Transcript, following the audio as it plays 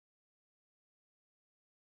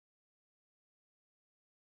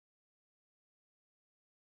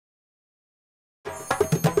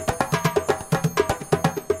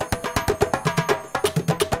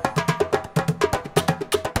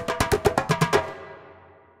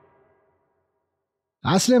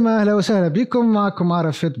عسلامة، أهلا وسهلا بكم. معكم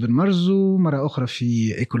عرفات بن مرزو مرة أخرى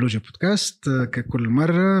في إيكولوجيا بودكاست. ككل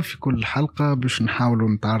مرة في كل حلقة باش نحاولوا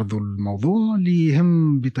نتعرضوا الموضوع اللي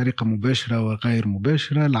يهم بطريقة مباشرة وغير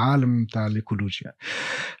مباشرة العالم تاع الإيكولوجيا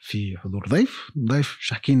في حضور ضيف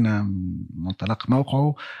باش يحكينا منطلق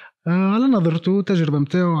موقعه على نظرته تجربة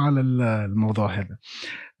متاعه على الموضوع هذا.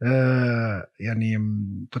 يعني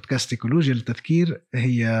بودكاست إيكولوجيا للتذكير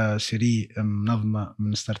هي سيري منظمة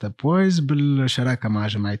من ستارت اب بويز بالشراكة مع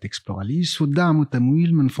جمعية إكسبلوراليس والدعم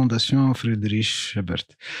والتمويل من فونداسيون فريدريش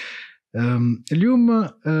شابرت. اليوم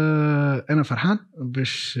أنا فرحان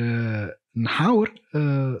باش نحاور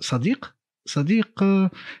صديق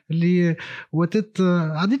اللي وتت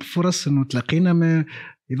عديد فرص إنه تلاقينا ما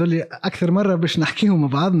يظل أكثر مرة باش نحكيه مع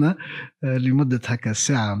بعضنا لمدة هكا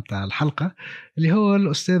الساعة متاع الحلقة، اللي هو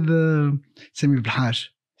الأستاذ سامي الحاج.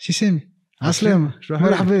 سي سامي عسلامة،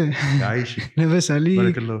 مرحبا. عايشك لاباس عليك؟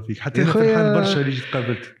 بارك الله فيك. حتى أنا فرحان برشا اللي جيت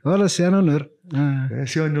قابلتك. والله سي أن أونور.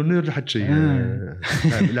 سي أن أونور لحد شيء.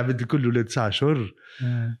 العبد الكل ولاد ساعة شهر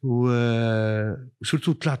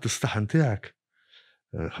وسورتو طلعت السطح نتاعك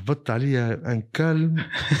هبطت عليا ان كالم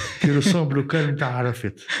كي رسامبلو كالم تاع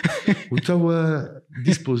عرفات وتوا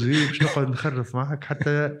ديسبوزي باش نقعد نخرف معك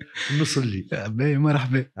حتى نصلي.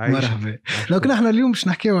 مرحبا. لكن احنا اليوم باش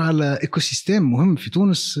نحكيو على ايكو سيستيم مهم في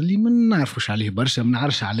تونس اللي ما نعرفوش عليه برشا، ما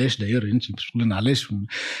نعرفش علاش داير انت باش تقول لنا علاش،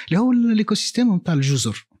 اللي هو الايكو سيستيم نتاع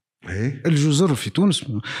الجزر. الجزر في تونس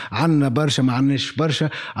عندنا برشا، ما عندناش برشا،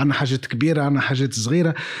 عندنا حاجات كبيره عندنا حاجات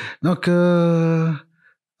صغيره. دونك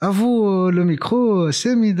افو لو ميكرو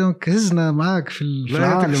سامي، دونك هزنا معاك في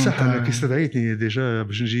العالم. صح، كي استدعيتني ديجا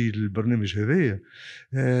باش نجي للبرنامج هذايا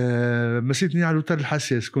مسيتني على الوتر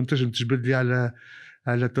الحساس. كنت تنجم تجبد لي على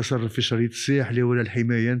التصرف في شريط الساحلي ولا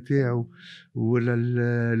الحمايه نتاعو ولا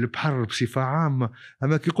البحر بصفه عامه،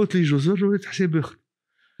 اما كي قلت لي جزر ولات حساب اخر.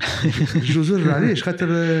 الجزر علاش؟ خاطر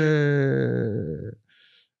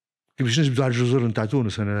كي باش نجبدوا على الجزر نتاع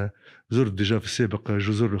تونس. انا زرت ديجا في السابق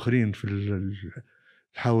جزر اخرين في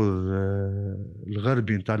الحوض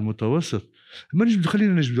الغربي نتاع المتوسط، ما نجبدوا،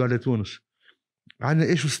 خلينا نجبدوا على تونس. عندنا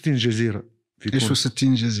ايش 60 جزيره في تونس. ايش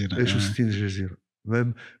 60 جزيره، ايش 60 جزيره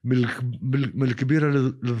من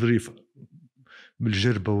الكبيره للظريفه، من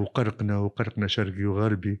الجربه وقرقنا شرقي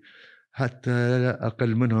وغربي، حتى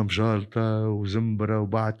اقل منهم جالطه وزنبره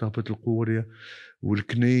وبعد تهبط القوريه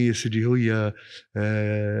والكنيس اللي هي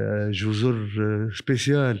جزر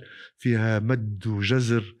سبيسيال فيها مد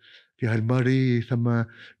وجزر، فيها الماري، ثم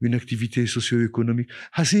من اكتيفيتي سوسيو ايكونوميك.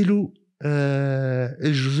 حسيلو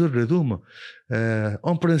الجزر هذوما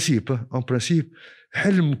اون برانسيب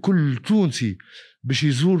حلم كل تونسي باش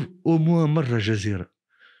يزور او موان مره جزيره،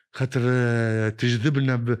 خاطر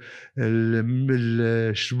تجذبنا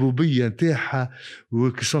بالشبوبيه نتاعها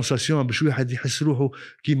والسنساسيون باش واحد يحس روحه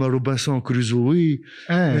كيما روبنسون كروزوي.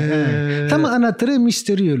 ثم انا تري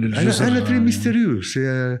ميستيريو للجزر. انا تري ميستيريو.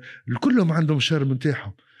 كلهم عندهم شرم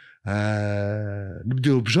نتاعهم.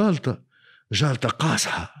 نبدأ بجالطة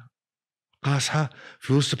قاصحة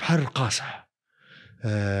في وسط بحر قاصح.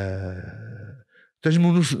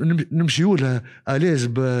 تنجموا نمشيوا لها ألاز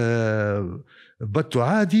بطو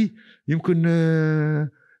عادي، يمكن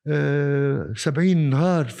 70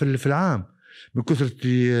 نهار في العام، من كثرة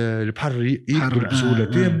البحر يكبر بسهولة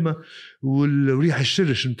تامة. والريح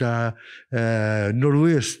الشرش نتاع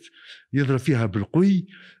النورويست يضرب فيها بالقوي،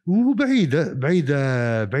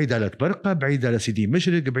 وبعيدة على تبرقة، بعيدة على سيدي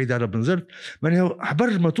مشرق، بعيدة على بنزرت. معناها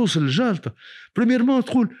حبر ما توصل للجالطة بريميرمون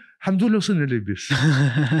تقول الحمد لله وصلنا للبس.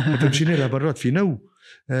 حتى مشينا لها برات في نو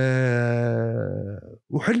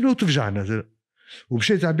وحلنا وتفجعنا،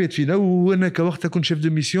 ومشيت عبيت في نو. وانا كوقتها كنت شيف دو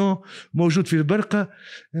ميسيون موجود في البرقة،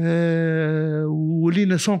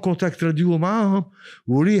 ولينا سون كونتاكت راديو معاهم،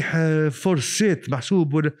 وريح فورس 7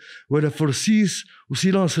 محسوب ولا فورس 6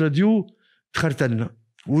 وسيلانس راديو تخرتلنا.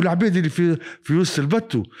 والعباد اللي في وسط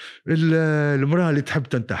البتو، المرأة اللي تحب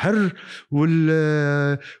تنتحر،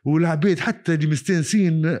 والعباد حتى اللي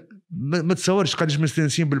مستانسين ما تصورش قداش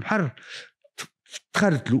مستانسين بالبحر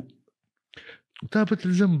تخرتلو. وطابت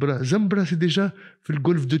زنبرة سي ديجا في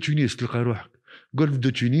الجولف دو تونس. تلقى روحك جولف دو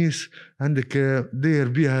تونس عندك داير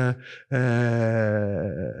بها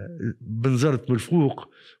بنزرت من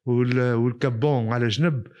الفوق والكابون على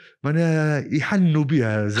جنب، معناها يحنوا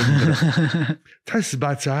بها زنبرة. تحس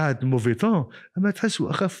بعد ساعات موفيتان، اما تحسوا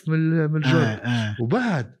اخف من الجو.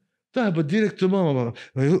 وبعد تهبط ديريكتومون.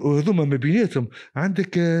 وهذوما ما بيناتهم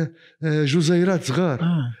عندك جزيرات صغار.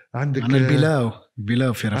 عندك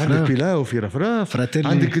البيلاو في رفراف، عندك بيلاو في رفراف،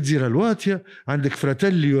 عندك جزيرة الواتية، عندك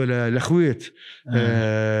فراتيلي ولا الأخوات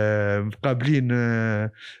مقابلين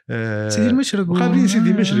سيدي المشرق، مقابلين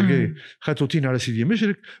سيدي مشرق، خطوتين على سيدي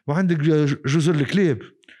مشرق. وعندك جزر الكلاب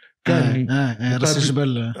كاملين راس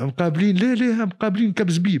الجبل مقابلين. لا مقابلين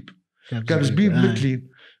كبزبيب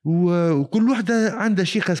مثلين. وكل واحدة عندها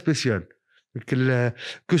شيء سبيسيال.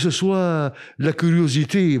 que ce soit la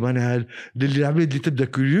curiosité معناها للعباد اللي تبدا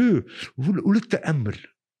كوريو وللتأمل.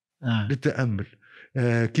 للتأمل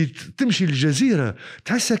كي تمشي للجزيرة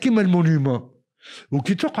تحسها كيما المونيومون.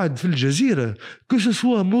 وكي تقعد في الجزيرة que ce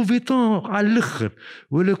soit mauvais temps على الآخر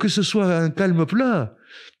ولا que ce soit un calme plat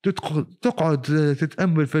تقعد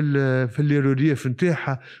تتأمل في اللي روليف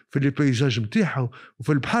نتاعها، في اللي بيزاج نتاعها،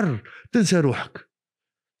 وفي البحر تنسى روحك.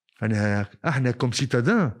 احنا كم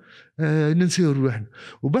سيتادان ننسى روحنا.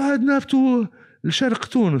 وبعد نهبطوا لشرق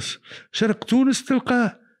تونس. شرق تونس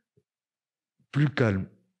تلقى بلو كالم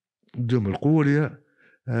قدام القورية.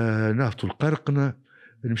 نهبطوا القرقنة،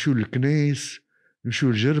 نمشوا للكنيس،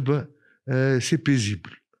 نمشوا للجربة. سي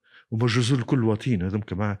بيزيبل. وما الجزر الكل واطين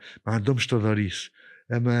هذوك ما عندهمش تضاريس،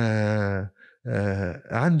 اما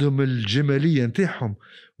عندهم الجمالية نتاعهم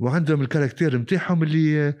وعندهم الكاركتير نتاعهم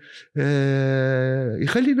اللي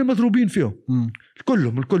يخلينا مضروبين فيهم.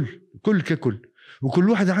 كلهم الكل ككل، وكل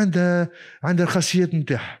واحد عندها الخاصيات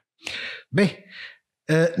نتاعها. باهي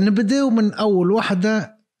نبداو من اول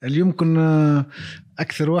واحدة اللي يمكن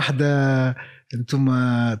اكثر واحدة انتم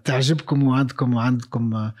تعجبكم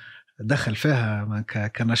وعندكم دخل فيها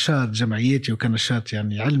كنشاط جمعياتي وكنشاط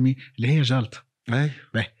يعني علمي، اللي هي جالته.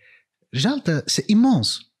 باهي جالته سي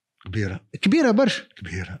إيمونس، كبيرة برشا،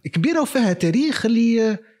 كبيرة وفيها تاريخ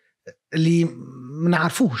اللي ما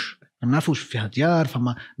نعرفوش فيها ديار.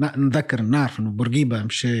 فما نعرف انه بورقيبة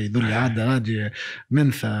مشى يدل عادة غادي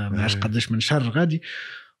منفى ماش قداش من شهر غادي،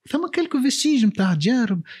 ثم كلكو فيستيج متاع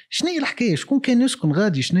ديار. شنو هي الحكاية؟ شكون كان يسكن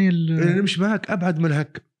غادي؟ شنو هي نمشي معك ابعد من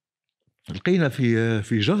هك. لقينا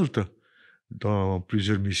في جالته dans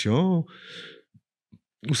plusieurs missions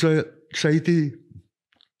où ça a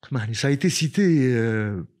été cité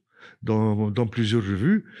dans plusieurs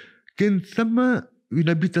revues. كان ثم une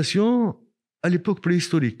habitation à l'époque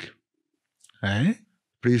préhistorique.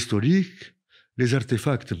 préhistorique. les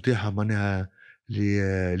artefacts نتاعها معناها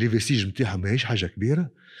les vestiges نتاعها ماهيش حاجة كبيرة،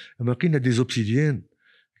 اما لقينا des obsidiens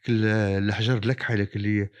الحجر الأكحل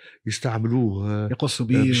اللي يستعملوه يقصوا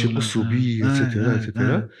بيه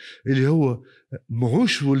اتسيتيرا اللي هو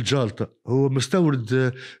ماهوش والجالطة، هو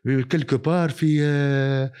مستورد كلكو بار في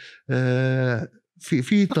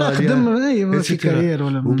إيطاليا في كارير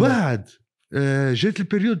ولا. وبعد جات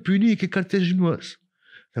البريود بونيك كارتاجينواز،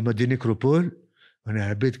 ثم دي نيكروبول. أنا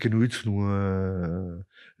عباد كانوا يدفنوا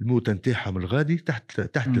الموت نتاعهم الغادي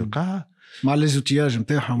تحت القاعة مع ليزوتياج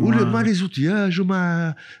نتاعهم مع ليزوتياج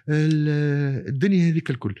ومع الدنيا هذيك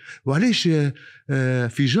الكل. وعلاش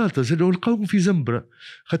في جالطة زادوا القوم في زنبرة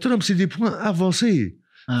خاطرهم سي دي بوين افونسي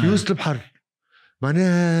في وسط البحر.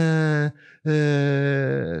 معناها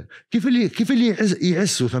كيف اللي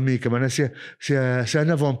يعسوا ثميك معناها سي ان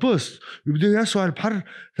افون بوست يبداو يعسوا على البحر.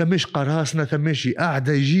 ثماش قراصنة، ثماش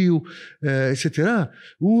قاعدة يجيو ايتترا.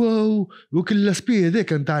 وكل الاسبي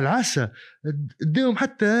هذاك نتاع العسة اداهم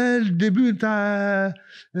حتى الديبيو نتاع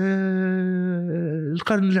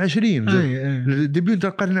القرن العشرين. الديبيو نتاع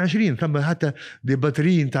القرن العشرين ثم حتى دي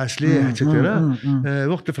باتري نتاع سلاح ايتترا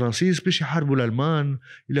وقت فرانسيس باش يحاربوا الالمان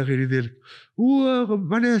الى غير ذلك.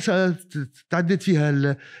 ومعناها تعدت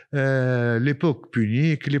فيها ليبوك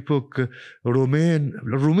بونيك، ليبوك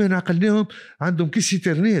الرومان عقلناهم عندهم كي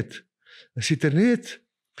سيترنات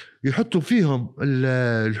يحطوا فيهم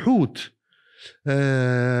الحوت.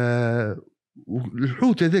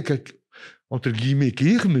 والحوت هذاك entre guillemets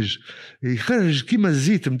كي يخمج يخرج كيما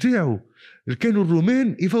الزيت متاعه. كانوا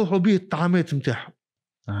الرومان يفوحوا به الطعامات متاعهم.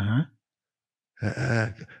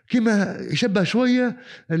 كما يشبه شوية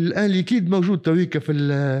الآن ليكيد موجود تويكا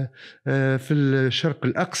في الشرق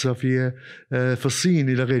الأقصى في الصين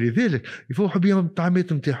إلى غير ذلك، يفوحوا بهم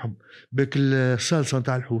الطعامات متاعهم باك الصلصة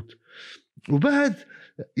نتاع الحوت. وبعد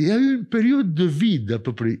يا une période de vide à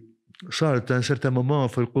peu près صارت un certain moment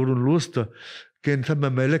في القرون الوسطى. كان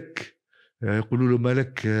ثم ملك يقولوا له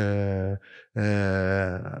ملك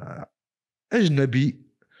أجنبي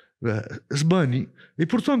اسباني،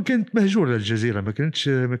 بورتون كانت مهجوره الجزيره،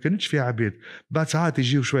 ما كانتش فيها عباد. بعد ساعات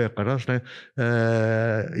يجيو شويه قراصنه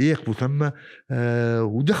ياقبوا ثم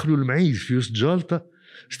ودخلوا المعيز في وسط جالطه،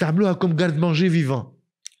 استعملوها كوم غارد مانجي فيفان.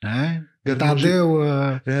 يتعداو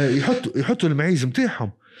يحطوا المعيز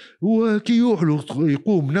نتاعهم وكي يوحلوا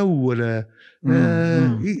يقوم نو ولا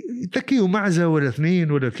يتكيوا معزة ولا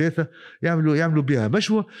 2 ولا 3 يعملوا بها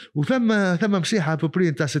مشوى. وثم مساحة ببري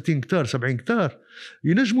نتاع 60 هكتار 70 هكتار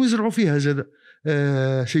ينجموا يزرعوا فيها زاد.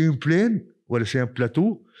 سي اون بلين ولا سي ان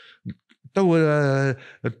بلاتو. توا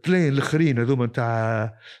البلين الاخرين هذوما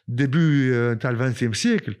نتاع ديبي نتاع ال20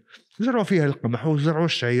 سيكل زرعوا فيها القمح وزرعوا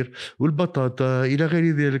الشعير والبطاطا الى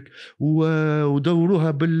غير ذلك،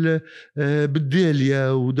 ودوروها بالداليا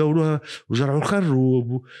ودوروها وزرعوا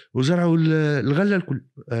الخروب وزرعوا الغله الكل.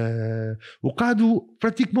 وقعدوا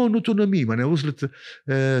براتيكمون اوتونومي. معناها وصلت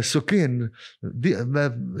السكان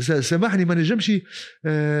سامحني ما نجمش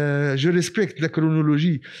جو ريسبكت لا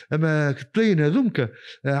كرونولوجي، اما بلين هذومك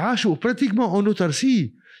عاشوا براتيكمون اون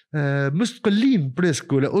اوتارسي، مستقلين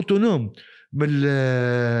بريسك ولا اوتونوم من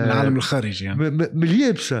العالم الخارجي يعني. من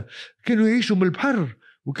اليابسة. كانوا يعيشوا من البحر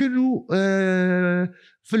وكانوا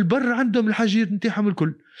في البر عندهم الحاجات نتاعهم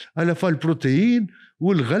الكل، على البروتين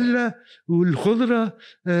والغلة والخضرة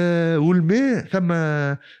والماء. ثم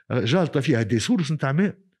جالطة فيها دي سورس نتاع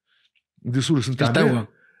ماء، دي سورس نتاع ماء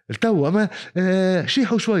التوا. اما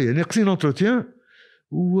شيحوا شوية ناقصين انتروتيان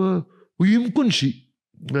ويمكنش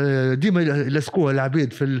ديما لصقوها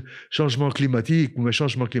العباد في الشانجمون كليماتيك وما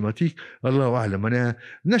شانجمون كليماتيك الله اعلم. انا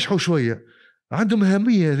نشحوا شويه. عندهم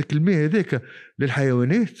اهميه هذاك الماء هذاك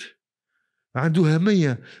للحيوانات، عنده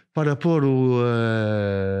اهميه بارابور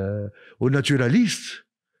وناتوراليست.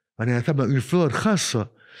 انا ثم اون فلور خاصه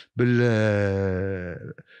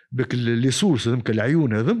بك لي سورس هذمك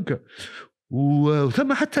العيون هذمك،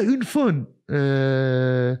 وثم حتى اون فون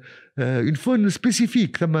اون فون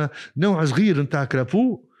سبيسيفيك. ثم نوع صغير نتاع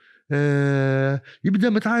كرابو يبدا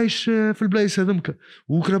متعايش في البلايص هذمك.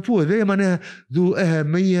 وكرابو هذا معناها ذو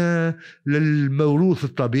اهميه للموروث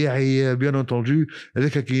الطبيعي بيان انتوندو.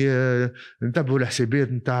 هذاك كي نتبعوا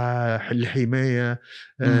الحسابات نتاع الحمايه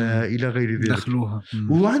الى غير ذلك دخلوها.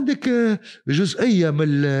 وعندك جزئيه من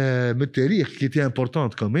التاريخ كي تي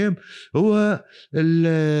امبورطونت كمان، هو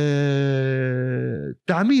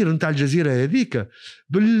التعمير نتاع الجزيره هذيك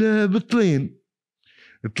بالطلين.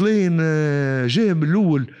 الطلين جاء من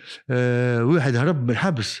الاول واحد هرب من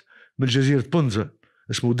الحبس من جزيره بونزا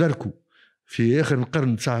اسمه داركو في اخر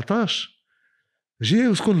القرن 19،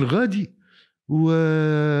 جاء وسكن الغادي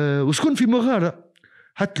وسكن في مغاره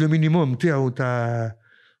حتى لو مينيموم نتاعو تاع،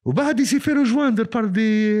 وبعد يسيفيرو جواندر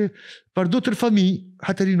بار دوتر فامي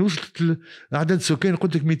حتى لين وصلت اعداد السكان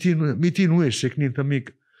قلت لك 200 واش ساكنين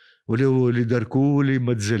ثميك، ولاو لي داركو لي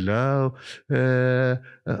ماتزيلا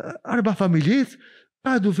 4 فاميليات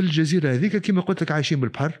قعدوا في الجزيره هذيك كما قلت لك عايشين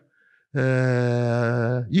بالبحر.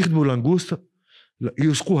 يخدموا لانغوستا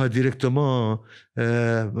يسقوها ديريكتومون.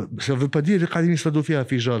 سا فو با دير قاعدين يصطادوا فيها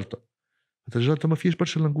في جالطه. حتى جالطه ما فيهاش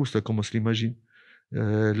برشا لانغوستا كوم سليماجين.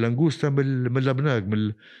 لانغوستا من اللبناق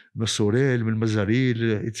من السوريل من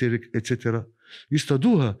المزاريل اتسيتيرا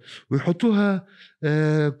يصطادوها ويحطوها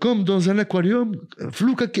كوم دون ان اكواريوم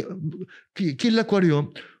فلوكا كي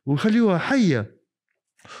الاكواريوم ويخليوها حيه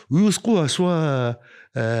ويسقوها سواء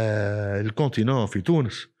الكونتينون في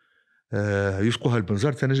تونس يسقوها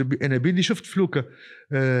البنزرت. انا بيدي شفت فلوكه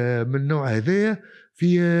من النوع هذايا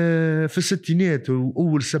في الستينات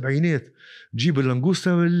واول السبعينات تجيب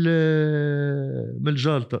اللانغوستا من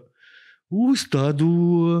الجالطه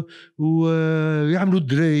واصطادوا ويعملوا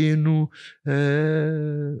الدراين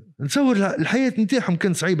نتصور الحياه نتاعهم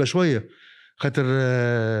كانت صعيبه شويه خاطر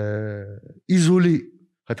ايزولي،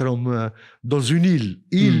 خاطرهم دون اون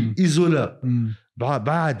ايل ايزولا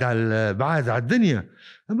بعاد على الدنيا.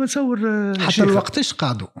 اما تصور حتى الوقت ايش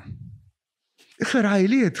قعدوا اخر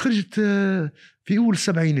عائلات خرجت في اول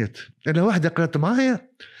السبعينات. انا واحده قرأت معايا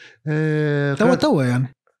توا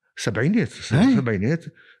يعني سبعينات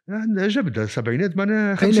جبدة سبعينات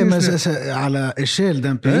معناها 50 سنة على إشيل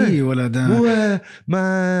دان بيئي ولا دان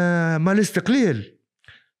مع الاستقلال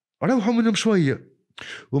روحوا منهم شوية،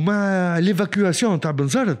 ومع ليفاكيواسيون تاع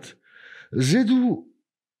بنزرت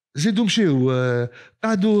زادوا مشيو.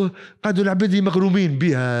 قعدوا العباد مغرومين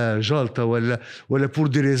بها جالطة ولا بور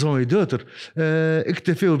دي ريزون اي دوتر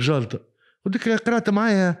اكتفاوا بجالطة. وديك قرأت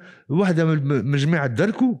معايا واحدة من جماعة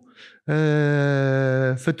داركو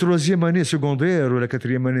في التروزيام اني سكوندير ولا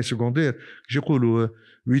كاتريام اني سكوندير يقولوا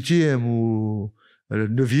 8 و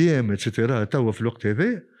 9 اتسيتيرا. توا في الوقت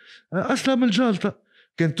هذا اصلا من الجالطة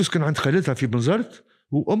كانت تسكن عند خالتها في بنزرت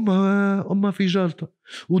وأمها في جالطة.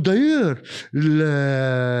 وداير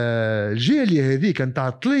الجالية هذيك نتاع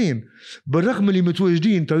الطلين بالرغم اللي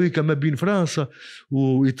متواجدين تويكا ما بين فرنسا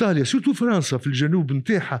وإيطاليا سورتو فرنسا في الجنوب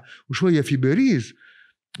نتاعها وشوية في باريس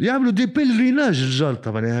يعملوا دي بيلريناج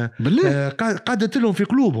الجالطة معناها قعدت لهم في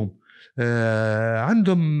قلوبهم.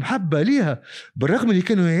 عندهم محبة ليها، بالرغم اللي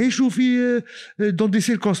كانوا يعيشوا في دون دي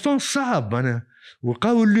سيركونستانس صعب معناها،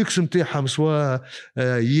 وقاو اللوكس نتاعهم سواء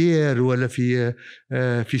يير ولا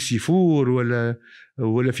في سيفور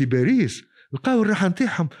ولا في باريس، لقاو الراحة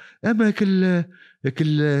نتاعهم. أما كل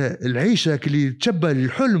العيشة اللي تشبه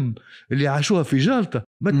الحلم اللي عاشوها في جالطة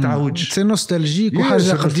ما تعودش. سي نوستالجيك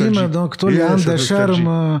وحاجة قديمة، دونك تولي عندها شارم.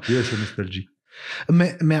 ياسر نوستالجيك.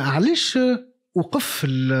 ما علاش وقف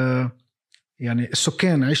يعني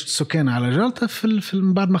السكان، عيشة السكان على جالطة في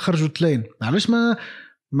بعد ما خرجوا تلين، علاش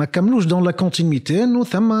ما كملوش دون لا كونتينيتي انه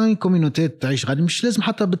ثم كوميونيتيات تعيش غادي؟ مش لازم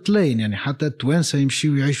حتى بالتلين، يعني حتى التوانسه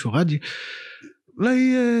يمشيوا يعيشوا غادي.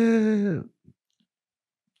 والله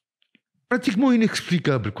براتيكمون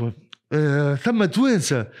انكسبليكابل كون. ثم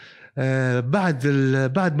توانسه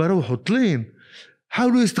بعد ما روحوا تلين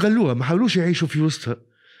حاولوا يستغلوها، ما حاولوش يعيشوا في وسطها.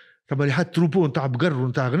 طبعا اللي حط تروبو نتاع بقر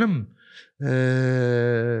ونتاع غنم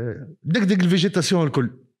دق الفيجيتاسيون الكل.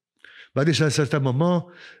 بعديش سارت ماما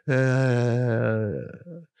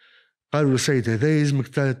قالوا السيد هذا يلزمك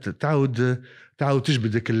تعاود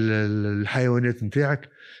تجبدك الحيوانات نتاعك،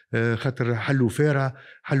 خاطر حلوا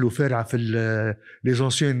فارعه في لي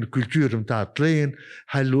زونسيين كولتور نتاع الطلين،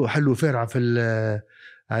 حلوا فارعه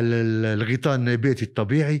على الغطاء النباتي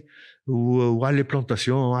الطبيعي وعلى لي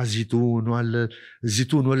بلانتاسيون وعلى الزيتون، وعلى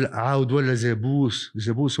الزيتون ولا عاود ولا زابوس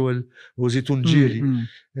هو زيتون جيري.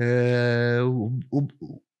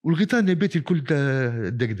 والغطاء النباتي الكل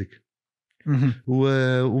دقدق.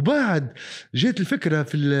 وبعد جات الفكرة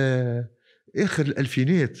في آخر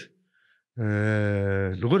الألفينات،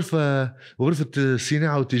 غرفة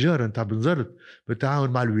الصناعة والتجارة نتاع بنزرت بالتعاون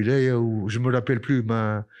مع الولاية وجمو رابيل بلو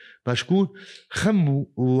ما شكون، خموا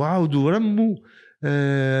وعاودوا رموا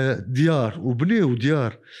ديار وبنيوا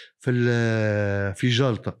ديار في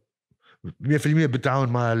جالطة 100% بالتعاون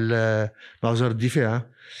مع وزارة الدفاع،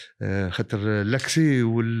 خاطر لاكسي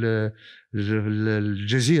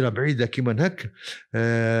والجزيرة بعيدة كيما هك.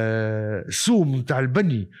 السوم نتاع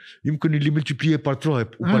البني يمكن اللي ملتيبليي بار 3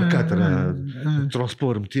 وبار 4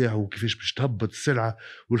 الترانسبور نتاعو، كيفاش باش تهبط السلعة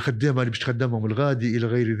والخدامة اللي باش تخدمهم الغادي إلى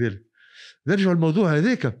غير ذلك. نرجع الموضوع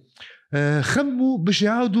هذاك، خموا باش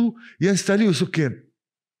يعاودوا ينستاليو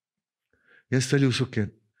سكان.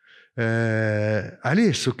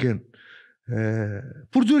 علاش سكان؟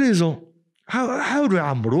 بور دو ريزون. حاولوا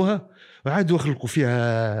يعمروها وعادوا يخلقوا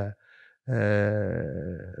فيها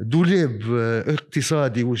دولاب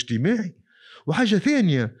اقتصادي واجتماعي. وحاجة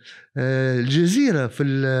ثانية، الجزيرة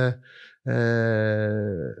في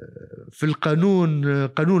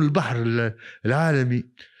قانون البحر العالمي،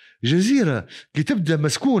 جزيرة كي تبدأ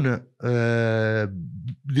مسكونة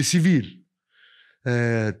دي سيفيل،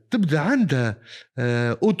 تبدأ عندها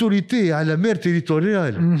اوتوريتي على مير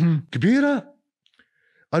تيريتوريال كبيرة،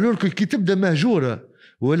 الور كي تبدأ مهجورة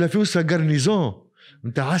ولا في وسط غارنيزون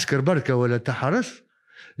نتاع عسكر بركة ولا تاع حرس،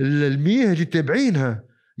 المياه اللي تابعينها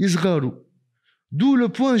يصغروا. دو لو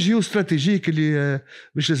بوين جيو استراتيجيك اللي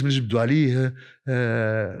مش لازم نجبدوا عليه،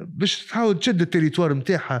 باش تحاول تشد التريتوار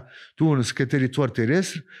نتاعها تونس كتريتوار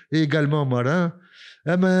تيريسر ايغالمون ماران.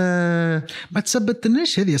 اما ما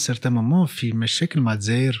تثبتناش هذه صرت ماما في مشاكل مع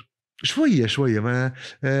الجزائر شويه ما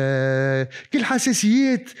كل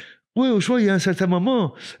حساسيات وشويه صرت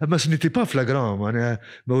ماما، اما سنيتي با فلاغرام. انا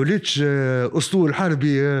ما وليتش اسطول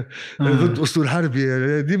حربي ضد اسطول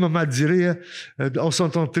حربي، ديما مع الجزائريه اون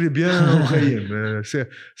سونتون تري بيان وخيم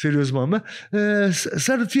سيريوزمون.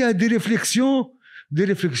 صارت فيها دي ريفليكسيون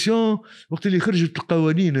وقت اللي خرجت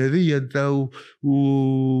القوانين هذه نتاع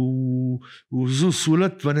وزوز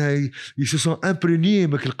سولات معناها يسون امبرينيي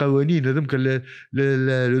مك القوانين هذوك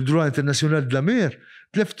لو دروا انترناسيونال دو لا مير،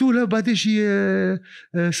 تلفتوا لها بعدين شي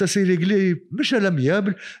سا سي ريغلي مش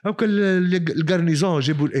الاميابل. او كان الغارنيزون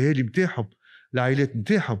جابوا الاهالي نتاعهم العائلات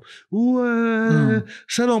نتاعهم و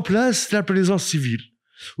سالون بلاس لا بريزونس سيفيل،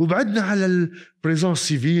 وبعدنا على البريزونس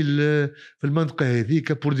سيفيل في المنطقه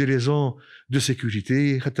هذيك بور دي ريزون دو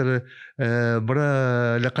سيكوريتي. خاطر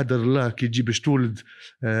مرا لا قدر الله كي تجي باش تولد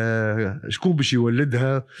شكون باش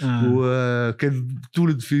يولدها؟ وكان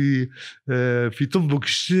تولد في طنبك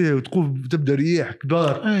الشتاء وتقوم تبدا رياح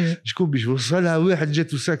كبار، شكون باش يوصلها؟ واحد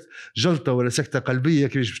جاته سكت جلطه ولا سكته قلبيه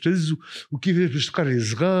كيفاش باش تهز، وكيفاش باش تقري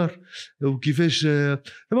الصغار، وكيفاش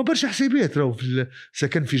ما برشا حسابات راهو في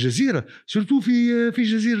سكن في جزيره، سورتو في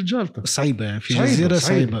جزيره جلطه صعيبه، يعني في جزيره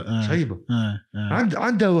صعيبه.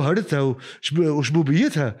 عندها وهرتها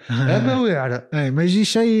وشبوبيتها اما واعره، ما يجي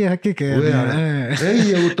شيء هكاك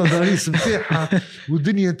هي والتضاريس نتاعها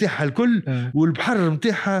والدنيا نتاعها الكل والبحر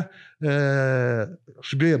نتاعها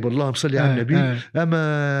شباب اللهم صل على النبي.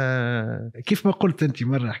 اما كيف ما قلت انت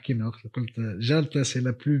مره حكينا وقت قلت جالطه سي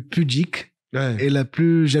لا بلو بوديك الى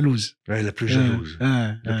بلو جالوز. لا بلو جالوز.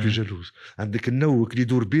 لا بلو جالوز. عندك النوك اللي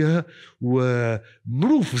يدور بها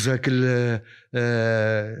ومروف ذاك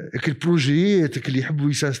البروجيات اللي يحبوا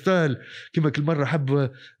يسانستال كما كل مره حب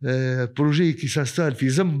بروجي كي سانستال في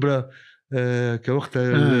زنبره كوقت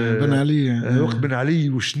بن علي وقت بن علي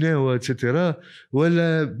وشناوه اتسيتيرا.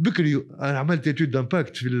 ولا بكري عملت اتيود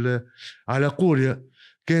دامباكت على قوريا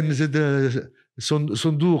كان زاد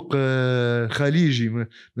صندوق خليجي ما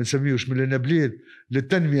نسميهوش من النبليل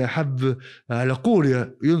للتنمية حب على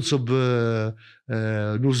قوريا ينصب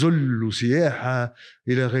نزل وسياحة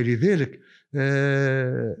إلى غير ذلك.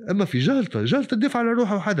 أما في جالطة تدفع على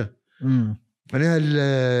روحها وحدها. معناها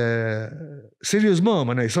سيريوزمون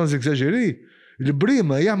معناها سانز اكزاجيري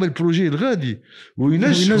البريمة يعمل بروجي الغادي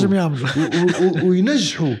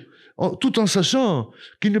وينجحوا tout en sachant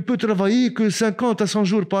qu'il ne peut travailler que 50 à 100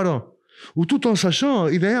 jours par an. وتوت ان ساشون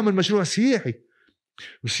اذا يعمل مشروع سياحي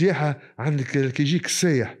والسياحه عندك كي يجيك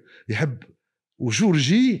السايح يحب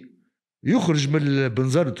وجورجي يخرج من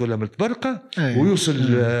بنزرت ولا من الطبرقه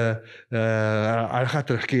ويوصل على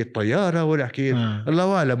خاطر حكايه طياره ولا حكايه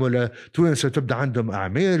الله اعلم ولا توانسه تبدا عندهم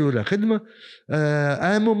اعمال ولا خدمه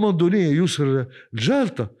ا مومون دوني يوصل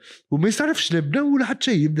الجالطه وما يستعرفش لا بنا ولا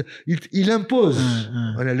حتى شيء يبدا يلامبوز.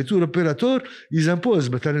 انا لي تور اوبيراتور يزامبوز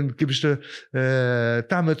مثلا كي باش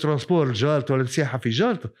تعمل ترانسبور الجالطه ولا سياحه في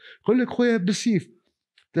جالطه يقول لك خويا بالسيف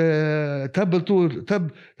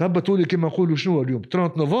تهبطوا لي كما نقولوا شنو اليوم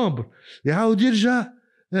 30 نوفمبر يعاود يرجع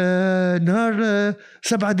نهار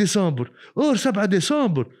 7 ديسمبر اور 7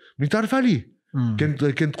 ديسمبر من تعرف عليه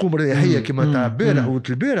كانت تقوم رياحيه كما تاع البارح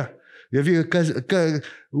والبارح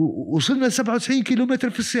وصلنا 97 كيلومتر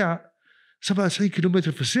في الساعه. 97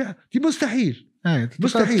 كيلومتر في الساعه دي مستحيل.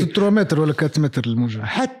 مستحيل 3 متر ولا 4 متر الموجه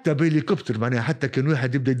حتى بهليكوبتر معناها حتى كان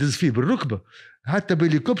واحد يبدا يدز فيه بالركبه حتى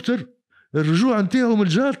بهليكوبتر الرجوع نتاعهم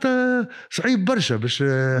الجالطة صعيب برشا باش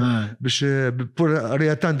بور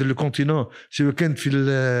رياتاند لو كونتينون سواء كانت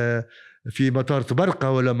في مطار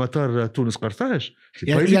طبرقة ولا مطار تونس قرطاج.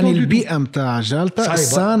 يعني البيئة متاع جالطة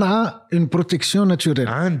صانعة ان بروتيكسيون ناتوريل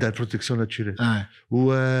عندها بروتيكسيون ناتوريل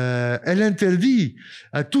و elle interdit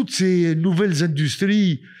à toutes ces nouvelles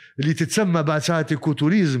industries اللي تتسمى بعد ساعات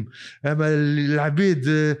ايكوتوريزم. اما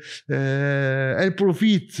العباد elle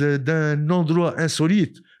profite d'un endroit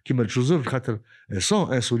insolite كما الجزر خاطر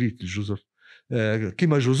سون انسوليت الجزر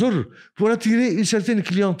كما جزر pour attirer une certaine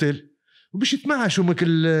clientèle وباش يتمعشوا من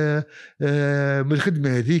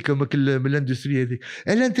الخدمه هذيك من الاندستري هذيك.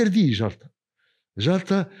 الانتردي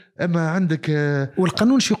جالطه اما عندك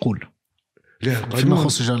والقانون شو يقول فيما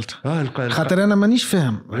يخص جالطه؟ خاطر انا مانيش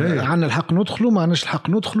فاهم عندنا الحق ندخلوا ما عندناش الحق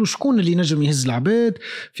ندخلوا شكون اللي نجم يهز العباد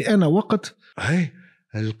في انا وقت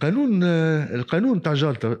القانون تاع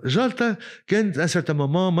جالطة كانت أسرة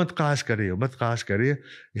مومون منطقة عسكرية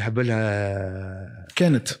يحب لها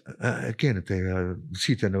كانت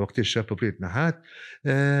نسيت أنا وقت الشاب ببريت نحات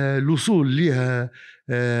الوصول لها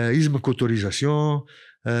يلزمك اوتوريزاسيون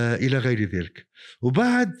إلى غير ذلك.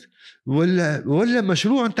 وبعد ولا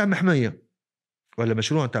مشروع تاع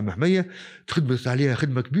محمية تخدمت عليها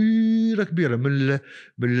خدمة كبيرة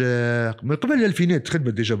من قبل الألفينات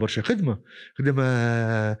خدمت ديجا برشا خدمة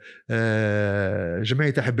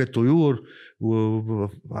جمعية أحباء الطيور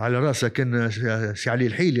وعلى رأسها كان سي علي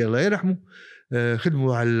الحيلي الله يرحمه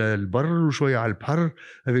خدموا على البر وشوية على البحر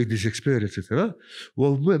avec des experts etc.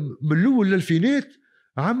 ومن الأول للألفينات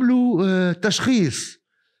عملوا تشخيص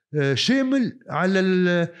شامل على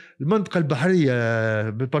المنطقة البحرية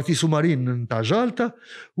بالبارتي سومارين نتاع جالطة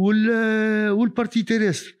والبارتي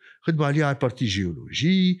تيرستر خدموا عليها على البارتي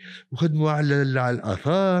جيولوجي وخدموا على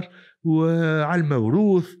الآثار وعلى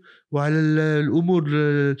الموروث وعلى الأمور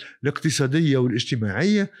الاقتصادية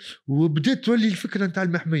والاجتماعية وبدأت تولي الفكرة نتاع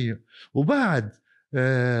المحمية. وبعد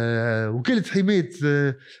وكالة حماية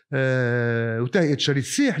وتهيئة الشريط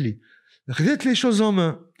الساحلي خذت لي شوز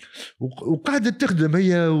مان وقاعدة تخدم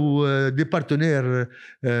هي ودي بارتنير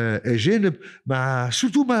أجانب مع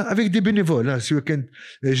سورتو مع افيك دي بينيفول سواء كانت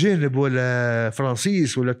أجانب ولا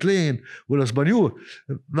فرنسيس ولا تلين ولا اسبانيول.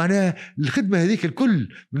 معناها الخدمة هذيك الكل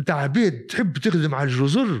من تاع عباد تحب تخدم على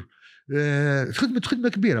الجزر خدمة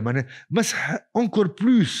كبيرة معناها مسح انكور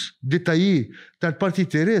بلوس ديتايي تاع البارتي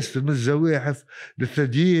تيرستر من الزواحف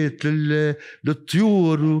للثدييات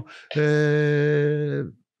للطيور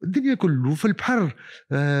الدنيا كله في البحر.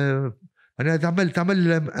 أنا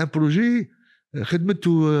تعمل ان بروجي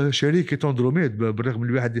خدمته شركة أندروميد بالرغم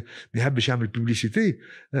الواحد ما يحبش يعمل ببليسيتي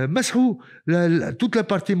مسحوا توت لا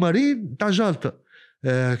بارتي مارين تاع جالطة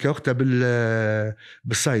كوقتها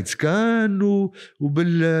بالسايد سكان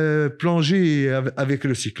وبالبلانجي افيك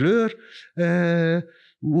لو سيكلور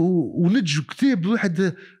ونتجوا كتاب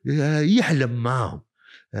واحد يحلم معهم.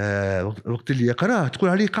 وقت اللي يقراه تقول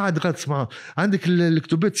عليه قاعد غاطس معاه. عندك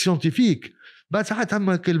الكتبات سيونتيفيك بعد ساعات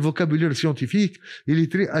عما الفوكابولير سيونتيفيك اللي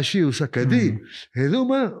تري اشي وسكادي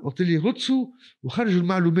هذوما وقت اللي غطسوا وخرجوا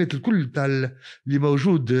المعلومات الكل تاع اللي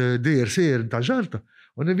موجود داير سير نتاع جالطه.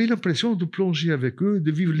 On avait l'impression de plonger avec eux,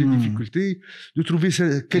 de vivre les difficultés, de trouver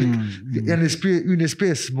une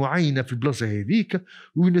espèce معينة في البلاصة هذيك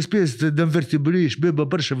وune espèce d'invertébrés شبابة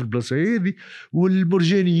برشا في البلاصة هذه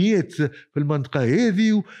والمرجانيات في المنطقة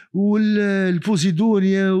هذه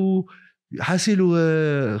والبوزيدونيا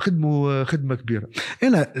حاسلوا خدمة كبيرة.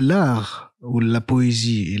 أنا لاغ ولا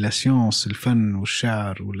بويزي لا سيونس الفن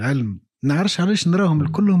والشعر والعلم نعرفش علاش نراهم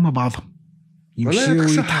الكلهم مع بعضهم يمشيوا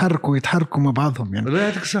يتحركوا مع بعضهم يعني. لا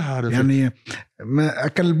يعطيك الصحة يعني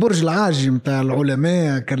أكل البرج العاجي متاع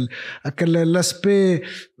العلماء أكل لاسبي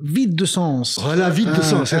فيد دو سونس ولا فيد دو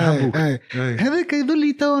سونس هذاك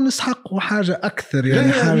يظل توا نسحقوا حاجة أكثر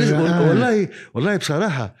يعني حاجة والله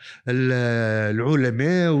بصراحة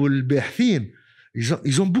العلماء والباحثين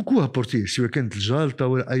ils ont beaucoup apporté سواء كانت الجالطة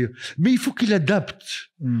ولا أي mais il faut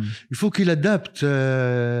qu'il adapte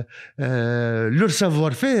leur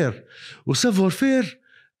savoir-faire au savoir-faire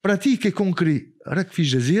pratique et concret. راك في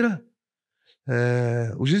جزيرة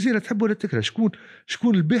وجزيرة تحب ولا تكره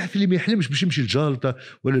شكون الباحث اللي ما يحلمش باش يمشي الجالطة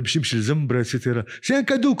ولا باش يمشي الزنبرة etc. c'est un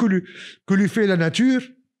cadeau que lui fait la nature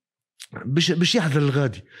باش يحضر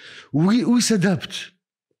الغادي ويسادابت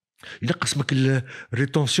ينقسمك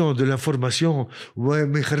الريتونسيون دو لانفورماسيون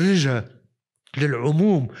وما يخرجها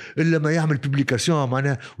للعموم الا ما يعمل بوبليكاسيون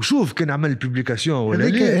معناها وشوف كان عمل بوبليكاسيون ولا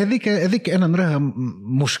هذيك انا نراها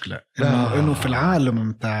مشكله انه في العالم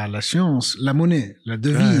نتاع لا سيونس لا موني لا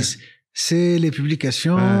ديفيز سي لي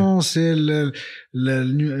بوبليكاسيون سي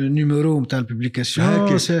النيميرو نتاع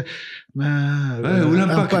البوبليكاسيون سي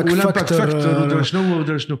والامباكت فاكتور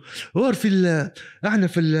ودرا شنو هو في احنا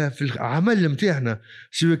في العمل نتاعنا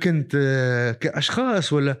سواء كانت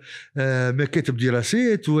كاشخاص ولا مكاتب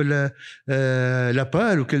دراسات ولا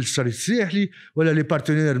لابال وكل الصريح الساحلي ولا لي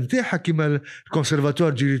بارتنير نتاعها كيما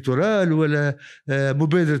الكونسيرفاتوار دي ليتورال ولا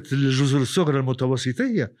مبادره الجزر الصغرى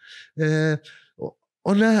المتوسطيه.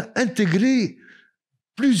 On a intégré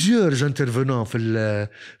plusieurs intervenants في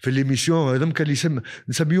l'émission هذم كان اللي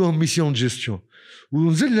نسميوهم ميسيون جيستيون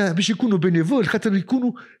ونزلنا باش يكونوا بينيفول خاطر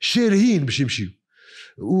يكونوا شارهين باش يمشيوا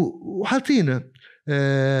وحاطينا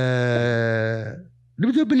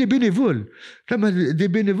نبدأ باللي بينيفول كما دي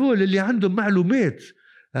بينيفول اللي عندهم معلومات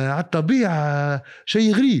على الطبيعة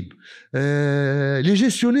شيء غريب. لي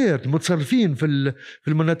جيستيونير المتصرفين في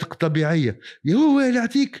المناطق الطبيعية هو اللي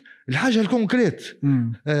يعطيك الحاجة الكونكريت.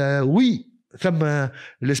 وي ثم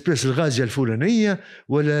الاسبيس الغازية الفلانية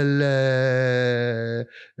ولا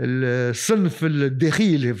الصنف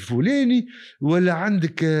الداخلي الفلاني ولا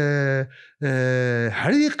عندك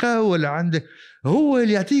حريقة ولا عندك هو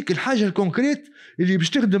اللي يعطيك الحاجة الكونكريت اللي باش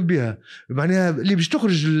تخدم بها معناها اللي باش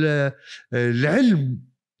تخرج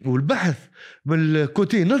العلم والبحث من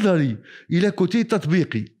الكوتي نظري إلى كوتي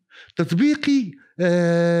تطبيقي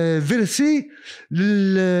فيرسي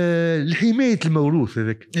لحماية الموروث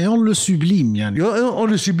هذاك on le sublime يعني on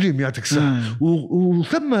le sublime يعطيك صح.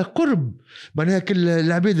 وثم قرب معناها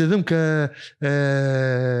العباد هذوك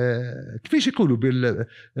كيفاش يقولوا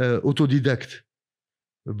بالأوتوديداكت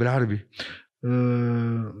بالعربي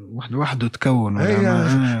وحده تكون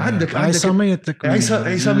عندك عصامية التكوين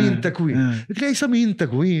عصاميين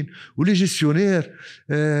التكوين ولي جيستيونير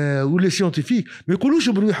ولي سيونتيفيك ما يقولوش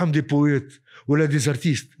بروحهم دي بويت ولا دي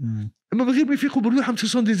ارتيست اما بغير ما يفيقوا بروحهم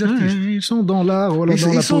سون دي ارتيست يسون دون لار ولا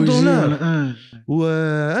دون لا بويزي و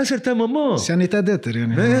ان سيرتان مومون سي ان ايتا ديتر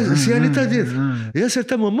يعني سي ان ايتا ديتر يا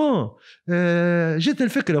سيرتان مومون جات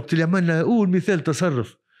الفكره وقت اللي عملنا اول مثال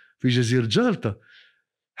تصرف في جزيره جالطه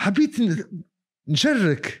حبيت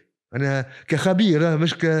نشارك انا كخبير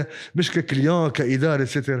مش ككليون كاداره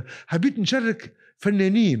ستر حبيت نشارك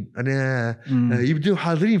فنانين انا يبداو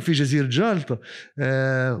حاضرين في جزيره جالطه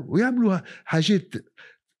ويعملوا حاجات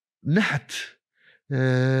نحت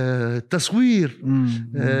تصوير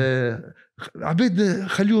عباد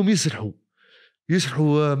خليهم يسرحوا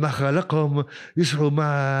مع خالقهم يسرحوا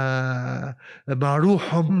مع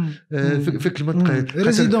روحهم في المنطقه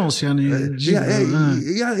ريزيدونس يعني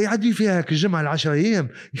يعدي فيها الجمعه 10 ايام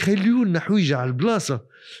يخليوا لنا حويجه على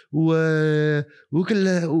البلاصه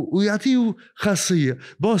ويعطيوا خاصيه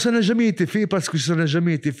بون سا نا جامي ايتي في باسكو سا نا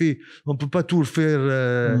جامي ايتي في اون بو با تور فير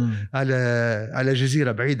على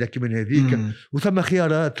جزيره بعيده كيما هذيك وثم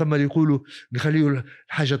خيارات ثم اللي يقولوا نخليوا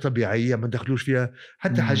حاجه طبيعيه ما ندخلوش فيها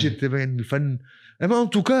حتى حاجات بين الفن اما ان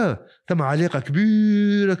توكا ثم علاقه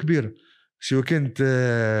كبيره سواء كانت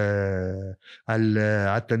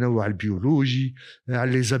على التنوع البيولوجي،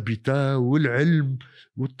 على ليزابيتا والعلم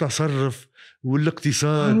والتصرف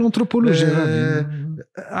والاقتصاد، الانثروبولوجيا،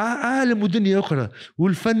 عالم ودنيا أخرى،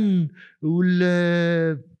 والفن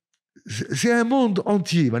سي ان موند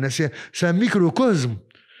انتي، معناها سي ان ميكروكوزم،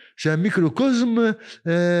 سي ان ميكروكوزم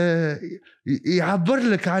يعبر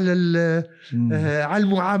لك على على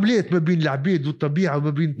المعاملات ما بين العبيد والطبيعة، وما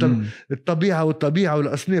بين الطبيعة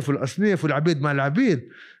والأصناف والعبيد مع العبيد.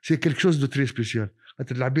 سي كيلك شوز دو تري سبيسيال.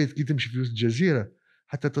 خاطر العبيد كي تمشي في وسط الجزيرة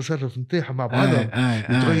حتى التصرف نتاعهم مع بعضهم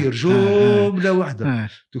يتغير جملة واحدة،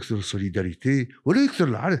 تكثر السوليداريتي ولا يكثر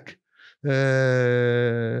العرك.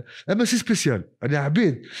 اما سي سبيسيال. انا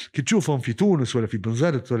عبيد كي تشوفهم في تونس ولا في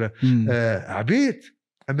بنزرت ولا عبيد،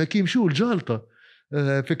 اما كي يمشوا الجالطه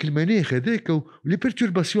فيك المناخ هذاك ولي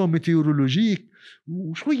بيرتورباسيون ميتيورولوجيك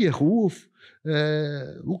وشويه خوف،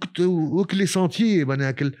 وكل لي سانتيي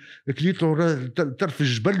معناها كل يطلعوا طرف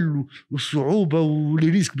الجبل والصعوبه ولي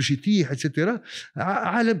ريسك باش يطيح اتسيتيرا.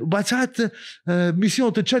 عالم بعد ساعات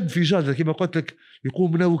ميسيون تتشد في جالطه كما قلت لك،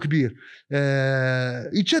 يقوم منو كبير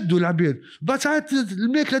يتشدوا العباد، بعد ساعات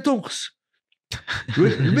الماكله تنقص.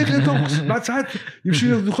 الماكله تنقص، بعد ساعات يمشي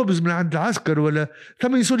ياخذ خبز من عند العسكر، ولا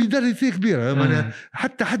ثم سوليداريتي كبيره.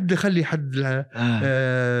 حتى حد يخلي حد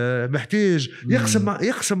محتاج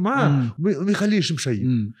يقسم معاه وما يخليش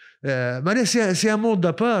مسيب. معناها سي ان موند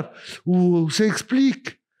ابار. وسي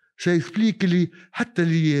اكسبليك اللي حتى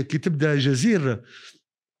اللي كي تبدا جزيره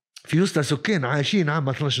في وسط سكان عايشين عام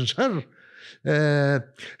 12 شهر،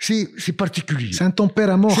 c'est particulier. C'est un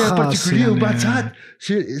tempérament خاص. وبعد ساعات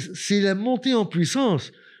c'est la montée en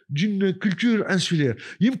puissance d'une culture insulaire.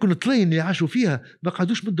 يمكن الطلين اللي عاشوا فيها ما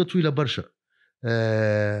قعدوش مدة طويلة برشا،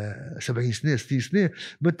 70 سنة 60 سنة،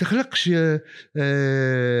 ما تخلقش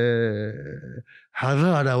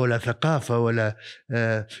حضارة ولا ثقافة ولا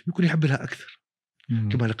يمكن يحب لها أكثر.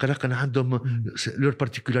 كما القراقنة عندهم لور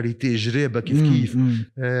بارتيكولاريتي، جرابة كيف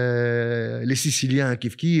لي سيسيليان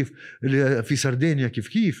كيف في سردينيا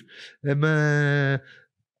كيف ما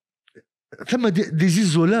ثم دي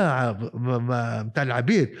زيزولا متاع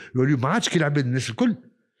العبيد يقولوا ما عادش كي العبيد الناس الكل،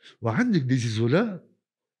 وعندك دي زيزولا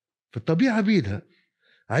في الطبيعة بيدها.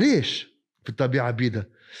 علاش في الطبيعة بيدها؟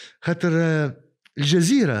 خاطر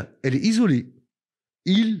الجزيرة اللي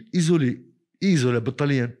إيزولا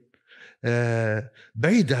بالطليان،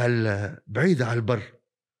 بعيدة على البر.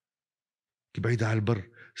 كي بعيدة على البر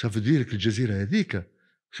سافديرك الجزيرة هذيك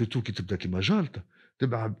سوتو كي تبدأ كما جالطة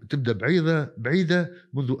تبدأ بعيدة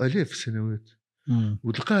منذ آلاف السنوات،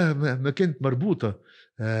 وتلقاها ما كانت مربوطة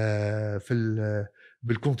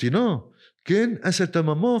بالكونتينون. كان أسرت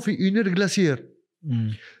مامان في يونير غلاسير،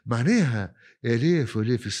 معناها آلاف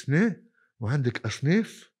السنة، وعندك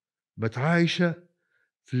أصناف متعايشة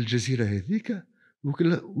في الجزيرة هذيك.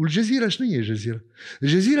 والجزيرة شنو هي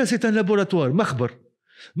الجزيرة سي ان لابوراتوار،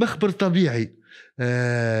 مخبر طبيعي.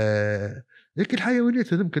 لكن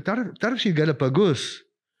الحيوانات هذوك تعرفش الجالاباغوس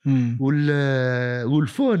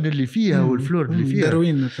والفون اللي فيها والفلور اللي فيها،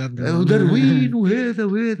 داروين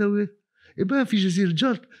وهذا يبقى في جزيرة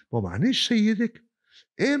جالطة ما معناش شيء هذاك.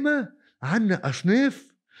 اما عندنا اصناف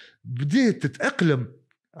بدات تتأقلم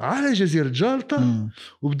على جزيرة جالطة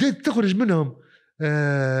وبدات تخرج منهم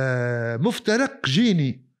مفترق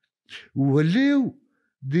جيني، ولاو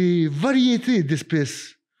دي فارييتي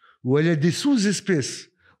ديسبيس ولا دي سوز اسبيس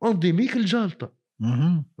انديميك الجالطة.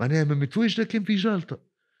 معناها ما متواجدة كان في جالطة،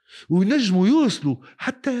 وينجموا يوصلوا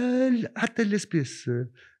حتى الاسبيس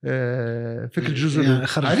فيك الجزر.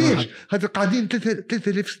 علاش؟ خاطر قاعدين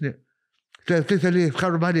 3000 سنة، 3000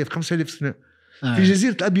 4000 5000 سنة في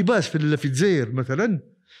جزيرة أبيباس في الجزائر مثلا.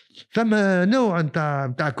 ثم نوع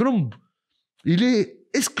نتاع كرنب إلي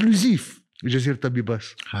إكسكلوزيف جزيرة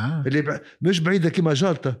أبيباس، اللي مش بعيدة كما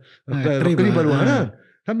جالطة قريبة الوهران.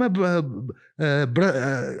 ثم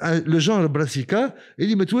لو جانر براسيكا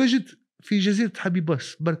اللي متواجد في جزيرة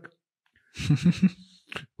حبيباس برك.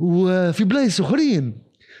 وفي بلايص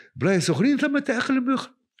أخرين ثم تأقلم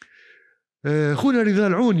آخر. خونا رضا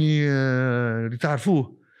العوني اللي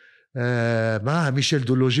تعرفوه معاه ميشيل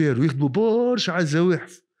دولوجير، ويخدموا برشا على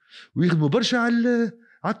الزواحف ويخدموا برشا على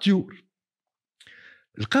الطيور.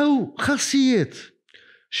 لقاو خاصيات،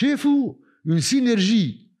 شافوا اون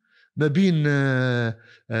سينرجي ما بين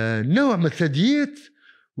نوع من الثدييات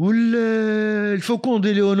والفوكون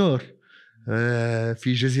دي ليونور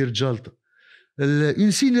في جزيرة جالطة.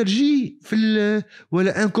 اون سينرجي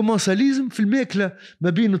ولا ان كومونساليزم في الماكلة ما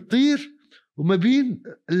بين الطير وما بين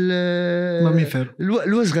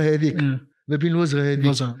الوزغة هذيك، ما بين الوزغة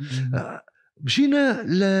هذيك. مشينا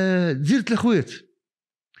لجزيرة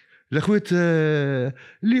الأخوات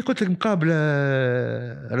اللي قلت لك مقابلة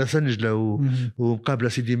راسنجلة ومقابلة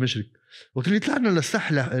سيدي مشرق. وقت اللي طلعنا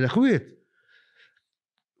للسطح الاخوات،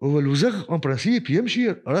 هو الوزغ اون برانسيب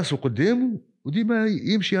يمشي راسه قدامه وديما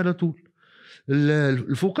يمشي على طول.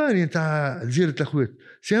 الفوقاني نتاع جزيره الاخوات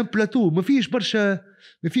سي ان بلاتو ما فيش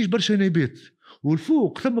برشا نبات،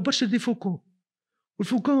 والفوق ثم برشا دي فوكون،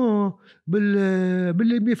 والفوكون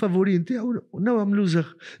باللي مي فافوري نتاعو نوع من الوزغ.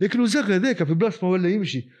 لكن الوزغ هذاك في بلاصه ما ولا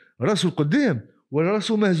يمشي راسه القدام ولا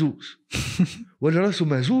راسه مهزوز ولا راسه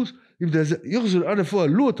مهزوز يبدا يغزل على فوق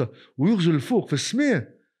اللوطه ويغزل الفوق في السماء،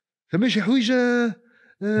 فماشي حويجه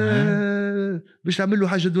باش تعمل له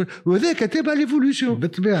حاجه دون. وهذاك تابع ليفولوشن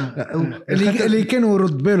بالطبيعه. اللي كانوا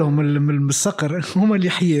يرد بالهم من الصقر هما اللي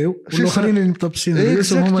حياوا، والاخرين اللي مطبسين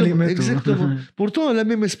راسهم هما اللي ماتوا. بورتون لا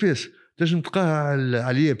ميم اسبيس تنجم تلقاها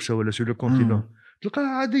على اليابسه ولا سو لو كونتينون، تلقاها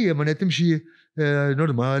عاديه معناها تمشي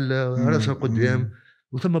نورمال راسها قدام،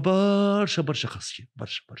 وثم برشا خاصيات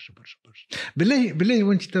برشا. بالله